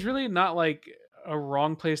 There's really not like a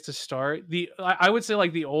wrong place to start. I would say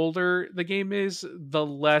like the older the game is, the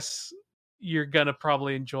less you're gonna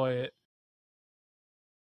probably enjoy it.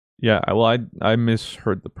 Yeah, well, I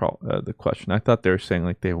misheard the question. I thought they were saying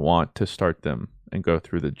like they want to start them and go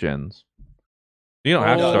through the gens. You don't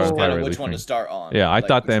have to No, start just with kind Fire of Red which Leaf one Green. to start on. Yeah, I Like,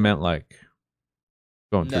 thought which they one- meant like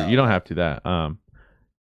going through. No, You don't no. have to that.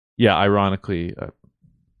 Yeah, ironically,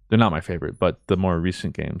 they're not my favorite, but the more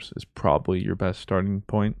recent games is probably your best starting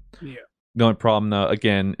point. Yeah. The only problem, though,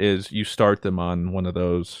 again, is you start them on one of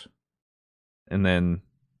those, and then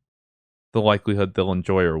the likelihood they'll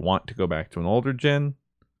enjoy or want to go back to an older gen,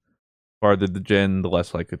 farther the gen, the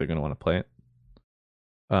less likely they're going to want to play it.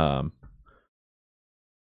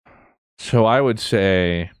 So I would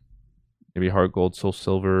say maybe Heart Gold, Soul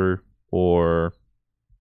Silver, or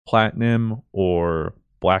Platinum, or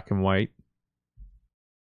Black and White.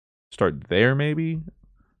 Start there maybe,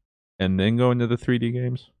 and then go into the 3D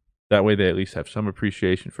games. That way they at least have some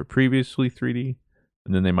appreciation for previously 3D,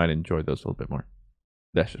 and then they might enjoy those a little bit more.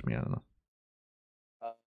 That's just me, I don't know.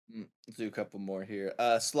 Let's do a couple more here.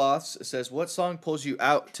 Sloths says, what song pulls you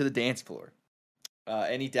out to the dance floor?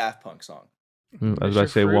 Any Daft Punk song. I was about to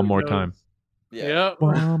say one more time. Yeah. Yep.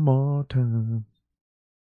 One more time.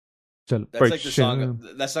 That's Celebration. like the song.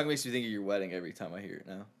 That song makes me think of your wedding every time I hear it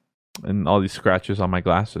now. And all these scratches on my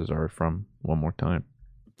glasses are from One More Time.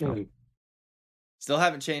 So, Still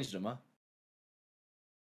haven't changed them, huh?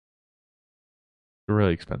 they're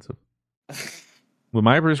really expensive. With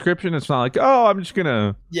my prescription, it's not like, oh, I'm just going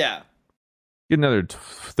to Yeah. get another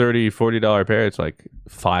 $30, $40 pair. It's like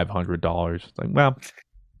 $500. It's like, well,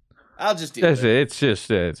 I'll just do that's it. it. It's just,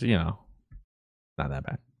 it's, you know, not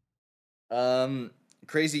that bad.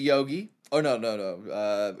 Crazy Yogi. Oh,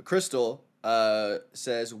 no. Crystal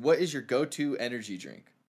says, what is your go-to energy drink?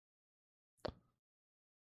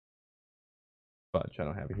 Fudge, I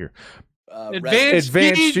don't have it here. Advanced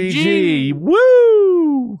Advanced GG. GG.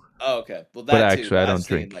 Woo! Oh, okay. Well, that But too. actually, I was don't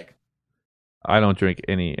thinking, drink. Like, I don't drink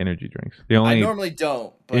any energy drinks. The I only normally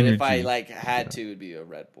don't, but if I energy- like had to, it'd be a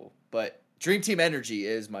Red Bull. But Dream Team Energy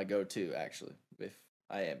is my go-to, actually, if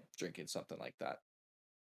I am drinking something like that.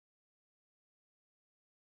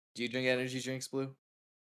 Do you drink energy drinks, Blue?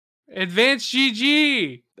 Advanced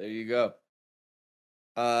GG. There you go.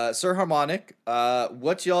 Sir Harmonic,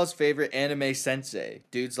 what's y'all's favorite anime sensei?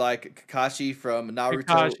 Dudes like Kakashi from Naruto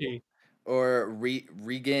Kakashi. or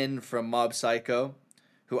Regan from Mob Psycho,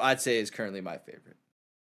 who I'd say is currently my favorite.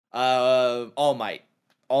 All Might.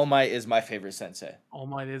 All Might is my favorite sensei. All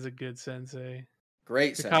Might is a good sensei.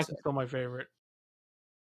 Great sensei. Kakashi's still my favorite.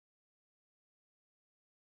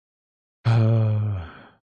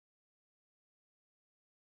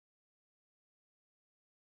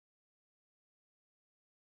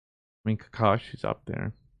 I mean, Kakashi's up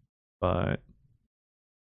there, but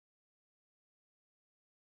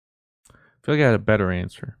I feel like I had a better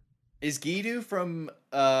answer. Is Gidu from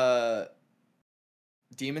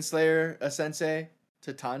Demon Slayer a sensei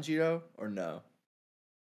to Tanjiro or no?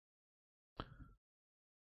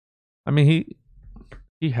 I mean,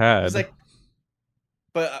 he had. It's like,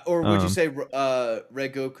 but or would you Um, say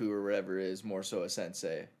Red Goku or whatever is more so a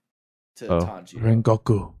sensei to Tanjiro?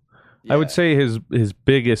 Rengoku. I would Yeah. say his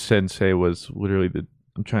biggest sensei was literally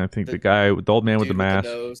I'm trying to think, the guy with the old man with the dude mask.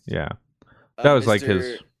 nose. Yeah, that was like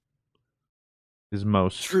Mr. his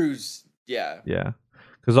most. True's, yeah, Yeah,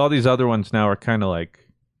 because all these other ones now are kind of like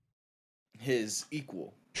his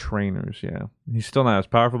equal. trainers. Yeah, he's still not as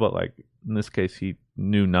powerful, but like in this case, he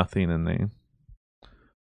knew nothing, and they.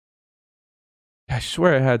 I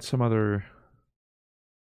swear I had some other.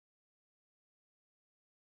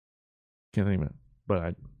 Can't think of it, but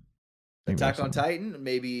I. think Attack there's on something. Titan,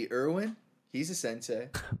 maybe Irwin. He's a sensei,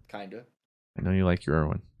 kinda. I know you like your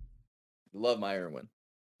Irwin. Love my Irwin,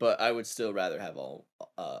 but I would still rather have All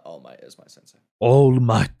Might as my sensei. All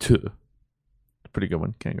Might. Pretty good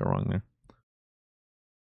one. Can't go wrong there.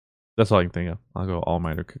 That's all I can think of. I'll go All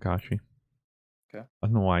Might or Kakashi. Okay. I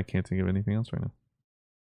don't know why I can't think of anything else right now.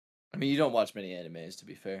 I mean, you don't watch many animes, to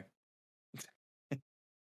be fair.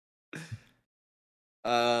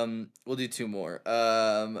 We'll do two more.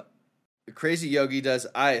 Crazy Yogi does.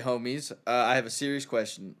 Alright, homies. I have a serious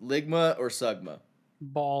question: Ligma or Sugma?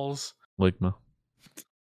 Balls. Ligma.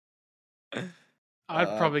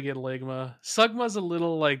 I'd probably get Ligma. Sugma's a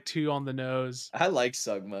little like too on the nose. I like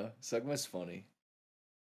Sugma. Sugma's funny.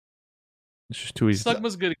 It's just too easy.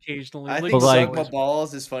 Sugma's good occasionally. I think Ligma's like- Sugma always-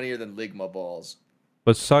 balls is funnier than Ligma balls.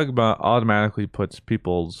 But Sugma automatically puts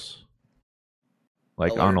people's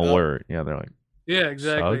like on Alert up. alert. Yeah, they're like Yeah,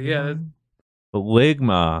 exactly. Yeah,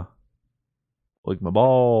 Sugma? But Ligma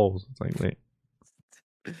balls. It's like wait.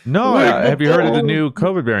 No, Ligma have you heard of the balls. new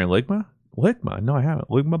COVID variant, Ligma? Ligma? No, I haven't.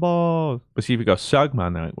 Ligma balls. But see if you go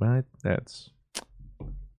Sugma, they're like, what? That's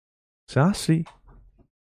saucy.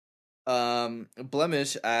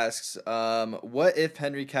 Blemish asks, what if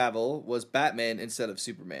Henry Cavill was Batman instead of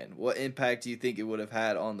Superman? What impact do you think it would have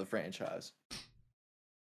had on the franchise?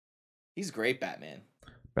 He's a great Batman.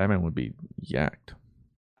 Batman would be yacked.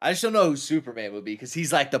 I just don't know who Superman would be because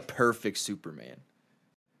he's like the perfect Superman.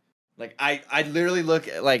 Like I literally look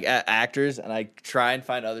at actors and I try and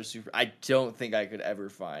find other I don't think I could ever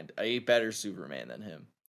find a better Superman than him.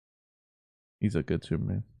 He's a good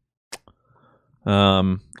Superman.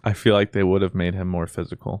 I feel like they would have made him more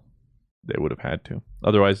physical. They would have had to.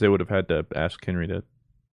 Otherwise, they would have had to ask Henry to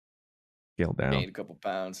scale down. Gained a couple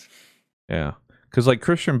pounds. Yeah, because like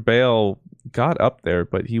Christian Bale got up there,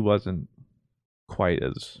 but he wasn't quite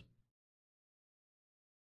as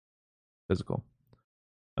physical.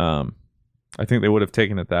 I think they would have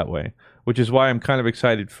taken it that way, which is why I'm kind of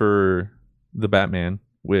excited for the Batman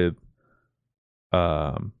with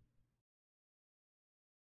Robert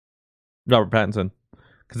Pattinson,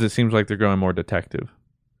 because it seems like they're going more detective,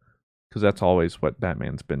 because that's always what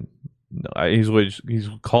Batman's been. He's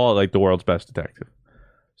called like the world's best detective,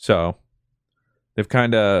 so they've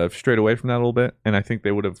kind of strayed away from that a little bit, and I think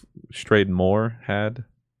they would have strayed more had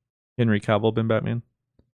Henry Cavill been Batman.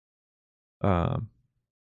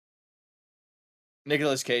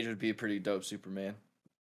 Nicolas Cage would be a pretty dope Superman.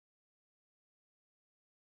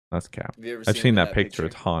 That's Cap. Have you ever I've him seen in that picture.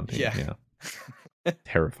 It's haunting. Yeah.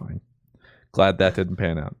 Terrifying. Glad that didn't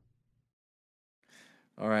pan out.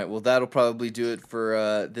 All right, well, that'll probably do it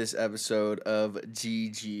for this episode of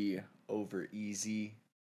GG over Easy.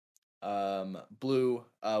 Blue,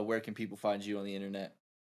 where can people find you on the internet?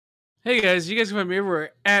 Hey guys, you guys can find me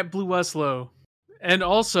everywhere at Blue Westlow, and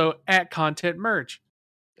also at Content Merch.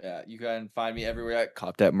 Yeah, you can find me everywhere at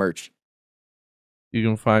Cop That Merch. You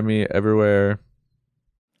can find me everywhere.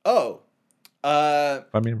 Oh,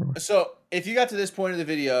 Find me everywhere. so if you got to this point of the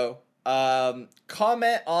video,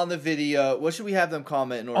 comment on the video. What should we have them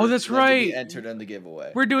comment in order Oh, that's for them to be right. entered in the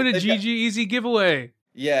giveaway? We're doing a If they've got- GG Easy giveaway.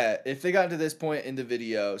 Yeah, if they got to this point in the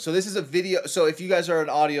video. So this is a video. So if you guys are an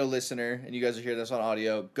audio listener and you guys are hearing this on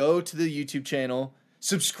audio, go to the YouTube channel,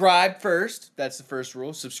 subscribe first. That's the first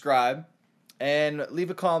rule. Subscribe and leave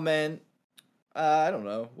a comment. I don't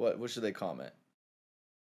know. What should they comment?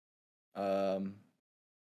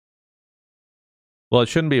 Well, it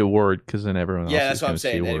shouldn't be a word, because then everyone else Yeah, that's is what I'm gonna see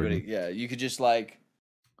a saying. word. Anybody, yeah, you could just like,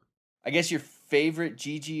 I guess your favorite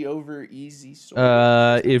GG over Easy.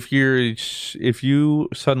 If you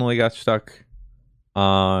suddenly got stuck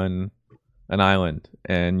on an island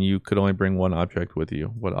and you could only bring one object with you,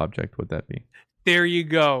 what object would that be? There you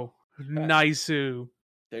go. Nice-oo.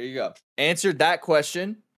 There you go. Answered that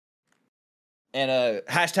question. And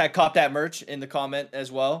hashtag Cop That Merch in the comment as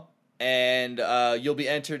well. And you'll be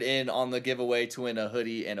entered in on the giveaway to win a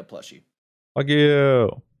hoodie and a plushie. Fuck you.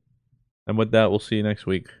 And with that, we'll see you next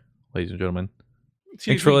week, ladies and gentlemen.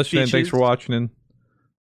 Thanks for listening. Thanks for watching. And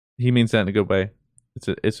he means that in a good way. It's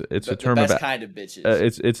a term the best of kind of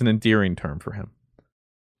bitches. it's an endearing term for him.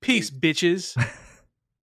 Peace, bitches.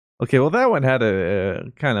 Okay, well that one had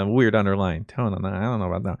a kind of weird underlying tone on that. I don't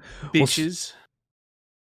know about that. Well, Bitches.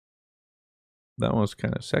 that one was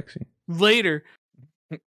kind of sexy. Later,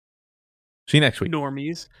 See you next week.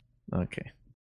 normies. Okay.